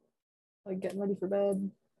 like getting ready for bed,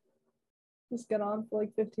 just get on for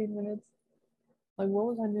like 15 minutes. Like, what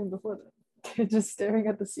was I doing before that? Just staring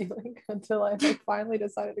at the ceiling until I like finally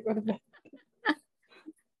decided to go to bed.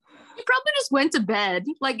 You probably just went to bed.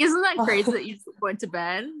 Like, isn't that crazy that you went to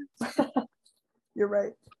bed? You're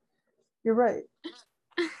right. You're right.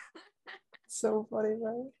 So funny,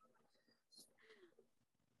 right?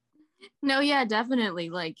 No, yeah, definitely.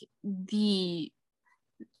 Like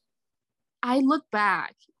I look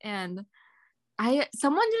back and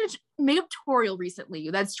someone did a makeup tutorial recently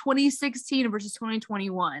that's 2016 versus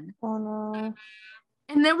 2021. Oh no.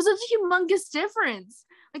 And there was a humongous difference.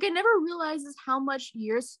 Like I never realized how much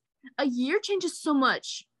a year changes so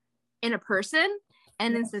much in a person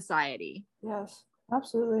and in society. Yes,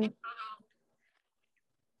 absolutely.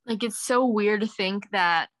 Like it's so weird to think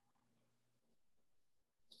that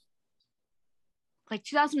like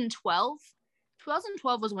 2012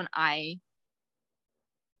 was when I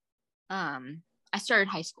started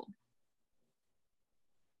high school.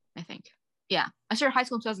 I think. Yeah, I started high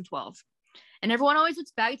school in 2012. And everyone always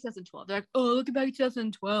looks back at 2012. They're like, oh, look back at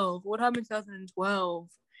 2012. What happened in 2012?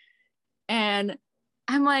 And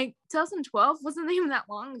I'm like, 2012 wasn't even that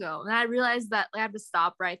long ago. And I realized that I have to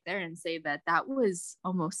stop right there and say that was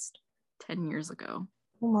almost 10 years ago.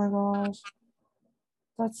 Oh my gosh.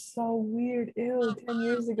 That's so weird. Ew, 10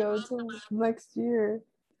 years ago till next year.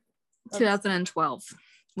 2012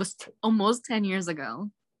 was almost 10 years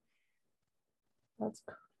ago. That's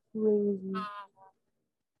crazy.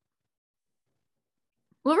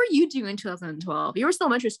 What were you doing in 2012? You were still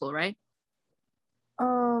in elementary school, right?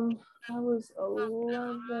 I was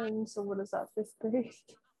 11, so what is that, 5th grade?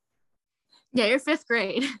 Yeah, you're 5th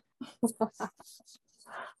grade.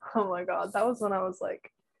 Oh my god, that was when I was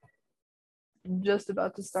like just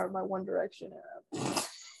about to start my One Direction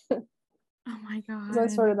era. Oh my god. Because I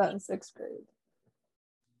started that in 6th grade.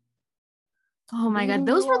 Oh my god,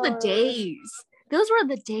 those were the days. Those were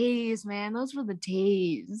the days, man. Those were the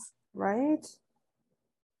days. Right?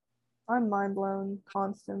 I'm mind blown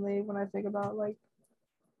constantly when I think about like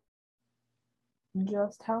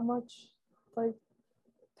just how much like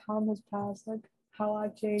time has passed, like how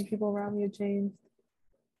I've changed, people around me have changed.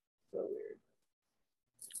 So weird.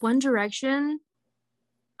 One Direction.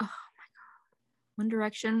 Oh my god. One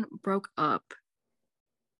Direction broke up.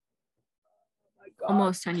 Oh my god.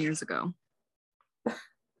 Almost 10 years ago.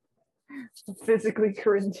 I'm physically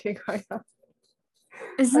cringing right now.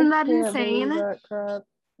 Isn't that insane? That crap.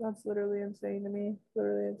 That's literally insane to me.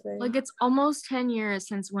 Literally insane. Like it's almost 10 years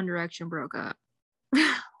since One Direction broke up.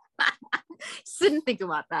 Didn't think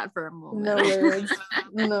about that for a moment. No words.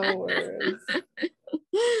 No words.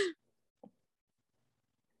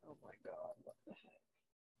 Oh my god. What the heck?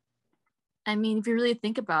 I mean, if you really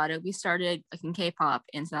think about it, we started like in K-pop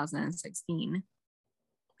in 2016.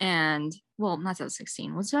 And well, not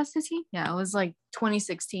 2016. Was it 2016? Yeah, it was like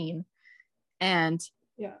 2016. And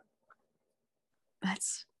yeah,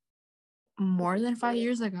 that's more than 5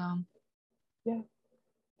 years ago. Yeah,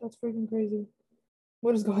 that's freaking crazy.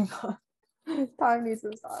 What is going on? Time needs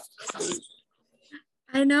to stop.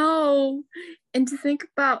 I know. And to think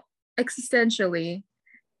about existentially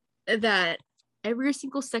that every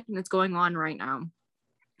single second that's going on right now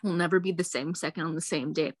will never be the same second on the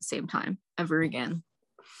same day at the same time ever again.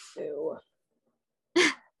 Ew.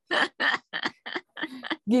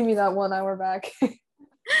 Give me that 1 hour back.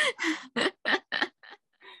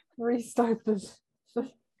 Restart this. Oh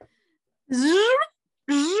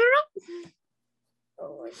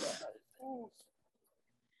my god.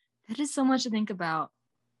 That is so much to think about.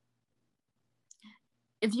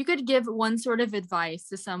 If you could give one sort of advice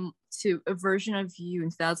to a version of you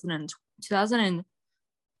in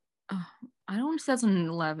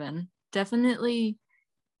 2011, definitely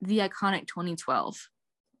the iconic 2012.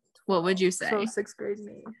 What would you say? So 6th grade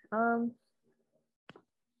me.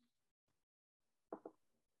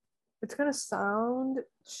 It's gonna sound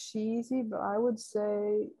cheesy, but I would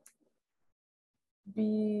say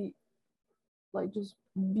just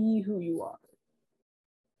be who you are.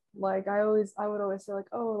 Like I would always say like,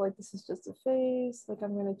 oh, like this is just a phase, like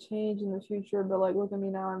I'm gonna change in the future, but like look at me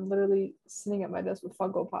now, I'm literally sitting at my desk with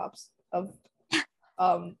Funko Pops of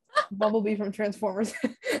Bumblebee from Transformers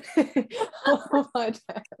on my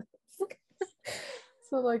desk.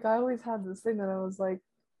 So like I always had this thing that I was like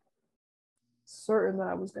certain that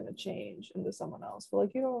I was gonna change into someone else. But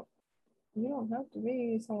like you don't have to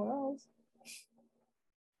be someone else.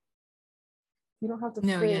 You don't have to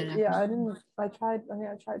fit. Yeah, I tried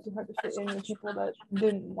too hard to fit in with people that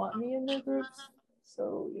didn't want me in their groups.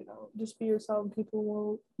 So, just be yourself. People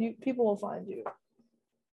will find you.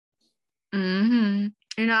 Mm-hmm.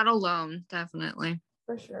 You're not alone, definitely.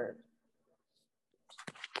 For sure.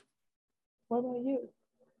 What about you?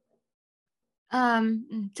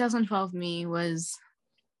 2012 me was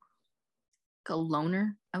like a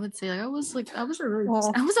loner. I would say I was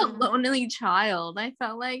a lonely child. I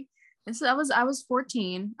felt like, and so I was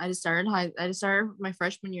 14. I just started my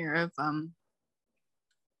freshman year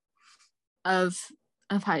of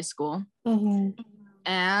high school. Mm-hmm.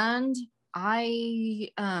 And I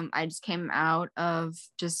just came out of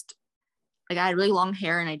just like I had really long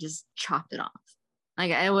hair and I just chopped it off. Like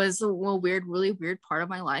it was a really weird part of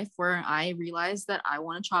my life where I realized that I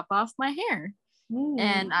want to chop off my hair.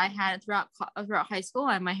 And I had it throughout high school,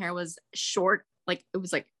 and my hair was short, like it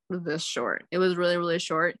was like this short. It was really, really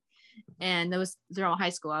short. And that was throughout high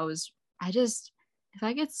school. If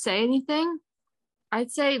I could say anything, I'd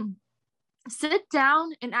say sit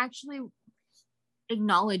down and actually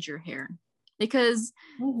acknowledge your hair, because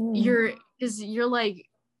you're like,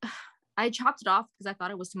 I chopped it off because I thought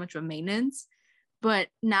it was too much of a maintenance, but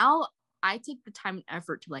now I take the time and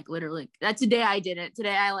effort to like literally that today I didn't.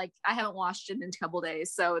 Today I haven't washed it in a couple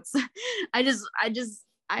days. So it's it's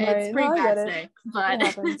pretty bad today. But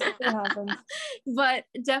it happens. But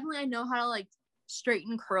definitely I know how to like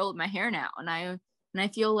straighten curl my hair now. And I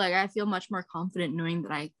feel much more confident knowing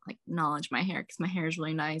that I like acknowledge my hair, because my hair is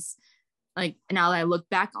really nice. Like now that I look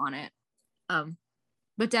back on it.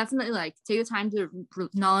 But definitely like take the time to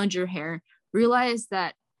acknowledge your hair, realize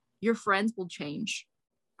that your friends will change.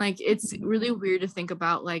 Like it's really weird to think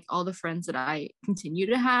about like all the friends that I continue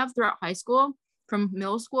to have throughout high school, from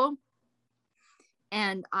middle school.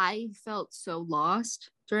 And I felt so lost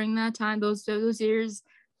during that time, those years,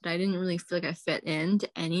 that I didn't really feel like I fit into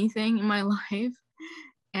anything in my life.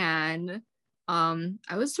 And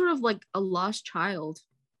I was sort of like a lost child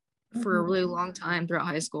for a really long time throughout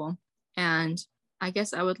high school. And I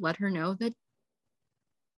guess I would let her know that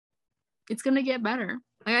it's gonna get better.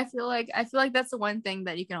 Like I feel like that's the one thing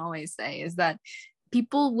that you can always say, is that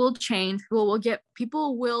people will change.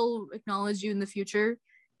 People will acknowledge you in the future,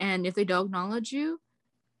 and if they don't acknowledge you,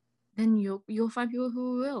 then you'll find people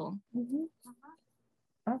who will. Mm-hmm.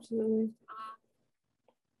 Absolutely.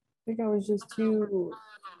 I think I was just too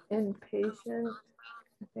impatient,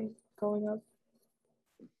 I think, growing up,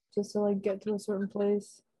 just to like get to a certain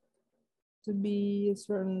place, to be a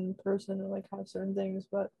certain person, and like have certain things.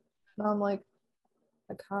 But now I'm like,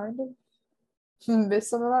 I kind of miss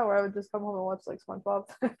some of that, where I would just come home and watch like SpongeBob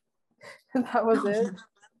and that was it.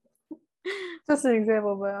 Just an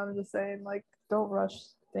example, but I'm just saying, like, don't rush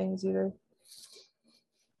things either.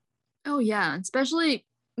 Oh yeah, especially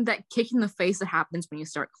that kick in the face that happens when you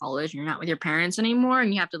start college and you're not with your parents anymore,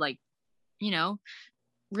 and you have to like,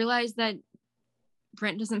 realize that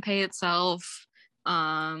rent doesn't pay itself. You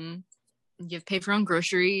have to pay for your own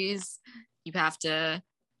groceries. You have to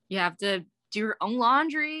do your own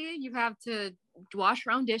laundry. You have to wash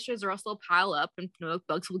your own dishes, or else they'll pile up and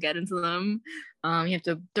bugs will get into them. You have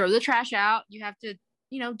to throw the trash out. You have to,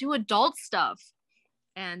 do adult stuff.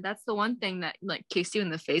 And that's the one thing that like kicks you in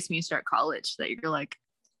the face when you start college, that you're like,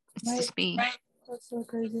 it's just me. That's so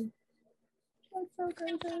crazy.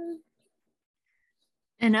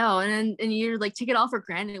 I know, and you're like take it all for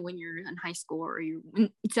granted when you're in high school or you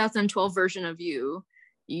 2012 version of you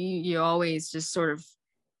always just sort of,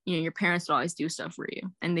 your parents would always do stuff for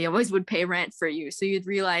you and they always would pay rent for you, so you'd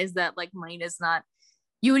realize that like money is not,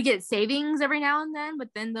 you would get savings every now and then, but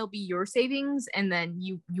then there'll be your savings and then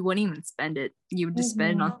you wouldn't even spend it, you would just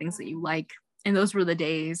spend it on things that you like, and those were the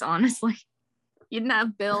days, honestly. You didn't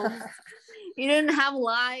have bills, you didn't have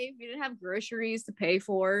life, you didn't have groceries to pay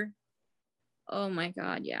for. Oh my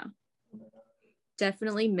god, yeah.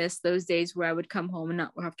 Definitely miss those days where I would come home and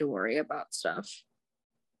not have to worry about stuff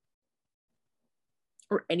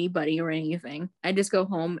or anybody or anything. I just go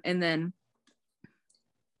home and then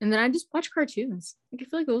I just watch cartoons. Like I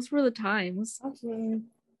feel like those were the times. Absolutely.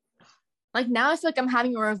 Like now I feel like I'm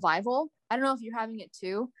having a revival. I don't know if you're having it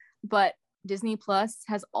too, but Disney Plus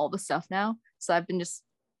has all the stuff now. So I've been just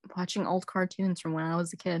watching old cartoons from when I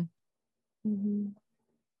was a kid.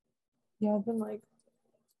 Yeah, I've been like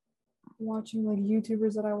watching like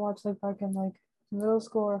YouTubers that I watched like back in like middle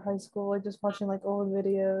school or high school, like just watching like old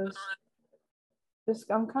videos.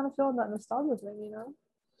 Just I'm kind of feeling that nostalgia thing,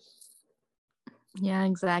 Yeah,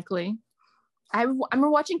 exactly. I'm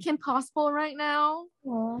watching Kim Possible right now.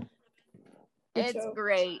 Aww. It's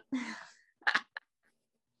great.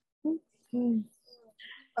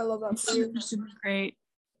 I love that. It's super great.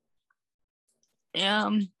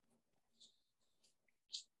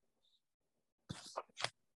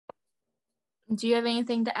 Do you have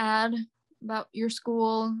anything to add about your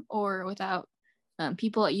school or without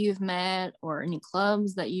people that you've met or any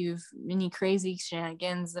clubs that any crazy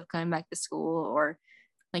shenanigans of coming back to school, or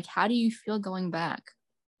like how do you feel going back?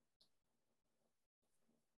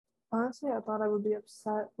 Honestly, I thought I would be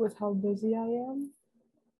upset with how busy I am.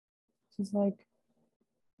 Since like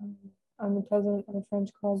I'm the president of a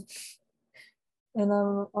French club and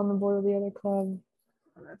I'm on the board of the other club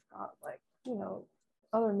and I've got like,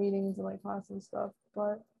 other meetings and like class and stuff,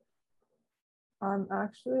 but I'm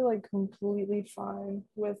actually like completely fine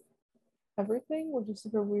with everything, which is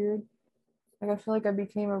super weird. Like I feel like I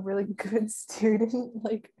became a really good student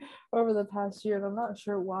like over the past year, and I'm not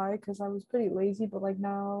sure why, because I was pretty lazy, but like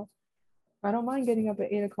now I don't mind getting up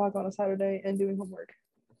at 8 o'clock on a Saturday and doing homework.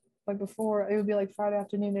 Like before, it would be like Friday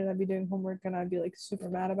afternoon and I'd be doing homework and I'd be like super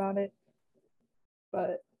mad about it.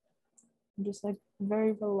 But I'm just like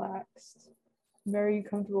very relaxed, very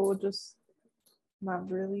comfortable with just not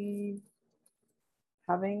really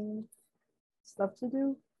having stuff to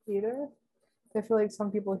do either. I feel like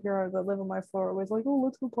some people here that live on my floor are always like, oh,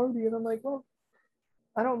 let's go party. And I'm like, well,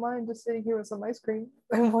 I don't mind just sitting here with some ice cream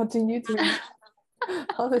and watching YouTube,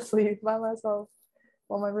 honestly, by myself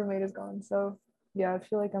while my roommate is gone. So yeah, I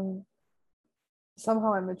feel like I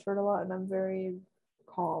matured a lot and I'm very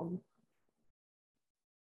calm.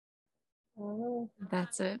 I don't know.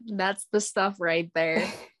 That's it. That's the stuff right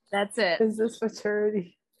there. That's it. Is this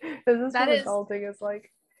maturity? Is this what adulting is like?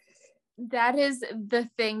 That is the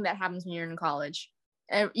thing that happens when you're in college.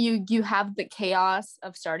 You have the chaos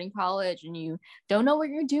of starting college and you don't know what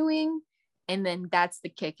you're doing, and then that's the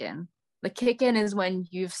kick in. The kick in is when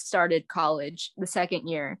you've started college the second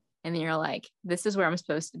year and then you're like, this is where I'm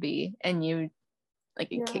supposed to be, and you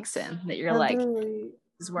like it kicks in that you're like, this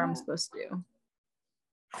is where I'm supposed to do.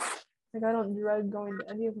 Like I don't dread going to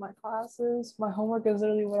any of my classes. My homework is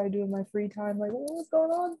literally what I do in my free time. Like, oh, what's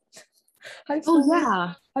going on? High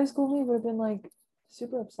school me would have been like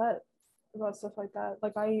super upset about stuff like that.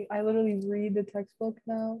 Like I literally read the textbook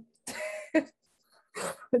now.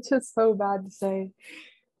 It's just so bad to say,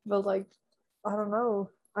 but like I don't know.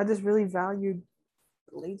 I just really valued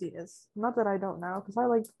laziness. Not that I don't now, because I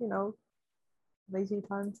like lazy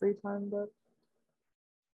time, free time, but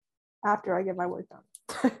after I get my work done.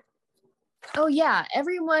 Oh yeah,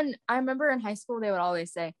 everyone. I remember in high school they would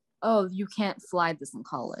always say, oh, you can't fly this in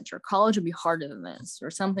college, or college would be harder than this,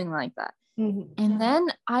 or something like that. And then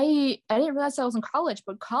I didn't realize I was in college,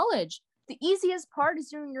 but college, the easiest part is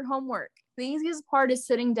doing your homework. The easiest part is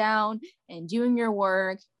sitting down and doing your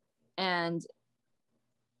work and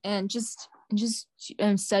just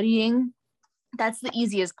studying. That's the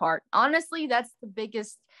easiest part. Honestly, that's the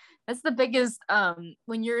biggest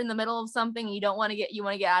when you're in the middle of something and you want to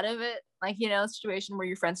get out of it, like a situation where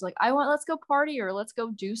your friends are like, let's go party or let's go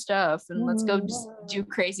do stuff and let's go just do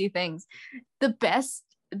crazy things. The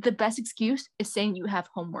best excuse is saying you have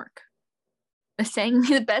homework.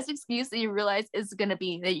 The best excuse that you realize is going to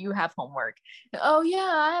be that you have homework. Oh yeah,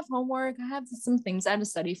 I have homework, I have some things I have to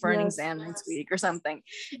study for an exam next week or something.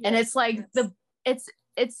 And it's like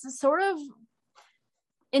it's sort of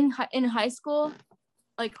in high school,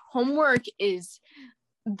 like homework is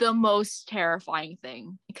the most terrifying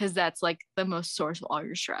thing because that's like the most source of all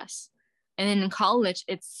your stress. And then in college,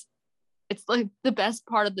 it's like the best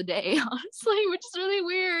part of the day, honestly, which is really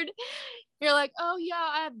weird. You're like, oh yeah,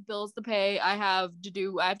 I have bills to pay. I have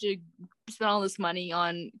to spend all this money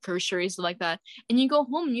on groceries, stuff like that. And you go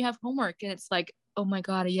home and you have homework, and it's like, oh my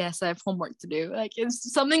God, yes, I have homework to do. Like,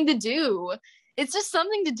 it's something to do. It's just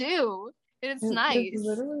something to do. And it's nice. It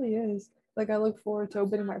literally is. Like, I look forward to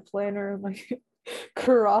opening my planner and like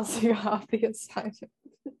crossing off the assignment.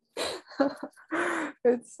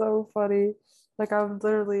 It's so funny. Like, I'm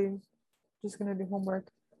literally just gonna do homework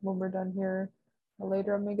when we're done here.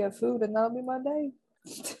 Later, I'm gonna get food, and that'll be my day.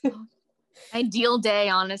 Ideal day,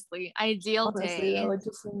 honestly. Ideal day. Yeah, like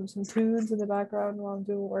just some tunes in the background while I'm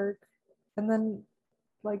doing work, and then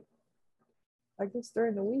like I guess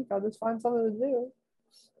during the week I'll just find something to do.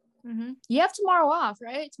 Mm-hmm. You have tomorrow off,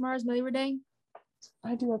 right? Tomorrow's Labor Day.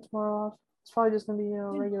 I do have tomorrow off. It's probably just gonna be a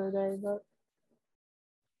regular day, but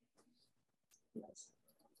yes.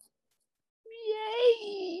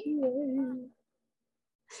 Yay!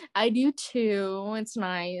 I do too. It's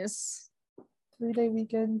nice. 3-day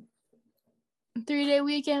weekend. 3-day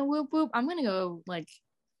weekend. Whoop whoop. I'm gonna go I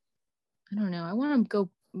don't know. I want to go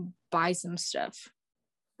buy some stuff.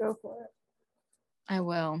 Go for it. I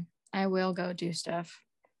will go do stuff.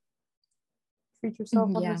 Treat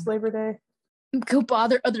yourself on this Labor Day. Go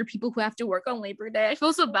bother other people who have to work on Labor Day. I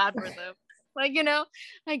feel so bad for them.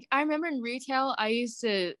 I remember in retail, I used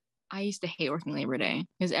to hate working Labor Day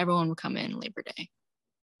because everyone would come in Labor Day.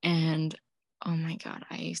 And oh my God,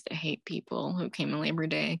 I used to hate people who came on Labor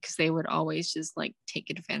Day because they would always just take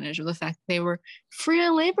advantage of the fact that they were free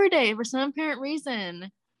on Labor Day for some apparent reason.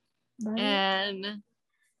 Right. And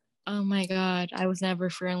oh my God, I was never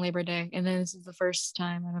free on Labor Day. And then this is the first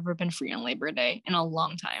time I've ever been free on Labor Day in a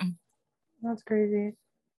long time. That's crazy.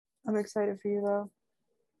 I'm excited for you though.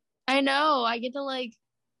 I know. I get to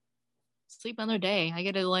sleep another day. I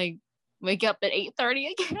get to wake up at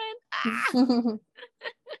 8:30 again.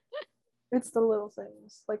 It's the little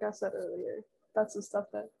things, like I said earlier. That's the stuff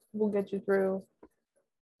that will get you through.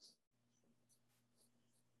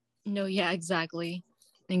 No, yeah, exactly.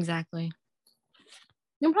 We'll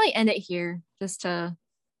probably end it here just to,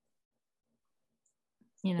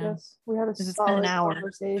 Yes, we had a solid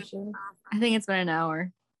conversation. I think it's been an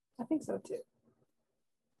hour. I think so too.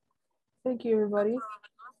 Thank you, everybody,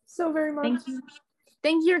 so very much.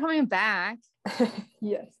 Thank you for coming back.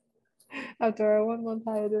 Yes. After our 1-month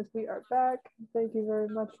hiatus, we are back. Thank you very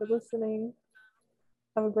much for listening.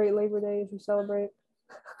 Have a great Labor Day if you celebrate.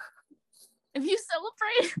 If you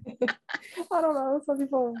celebrate? I don't know. Some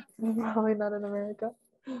people probably not in America.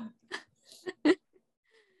 Bye.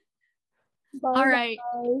 All right.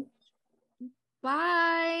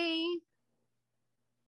 Bye.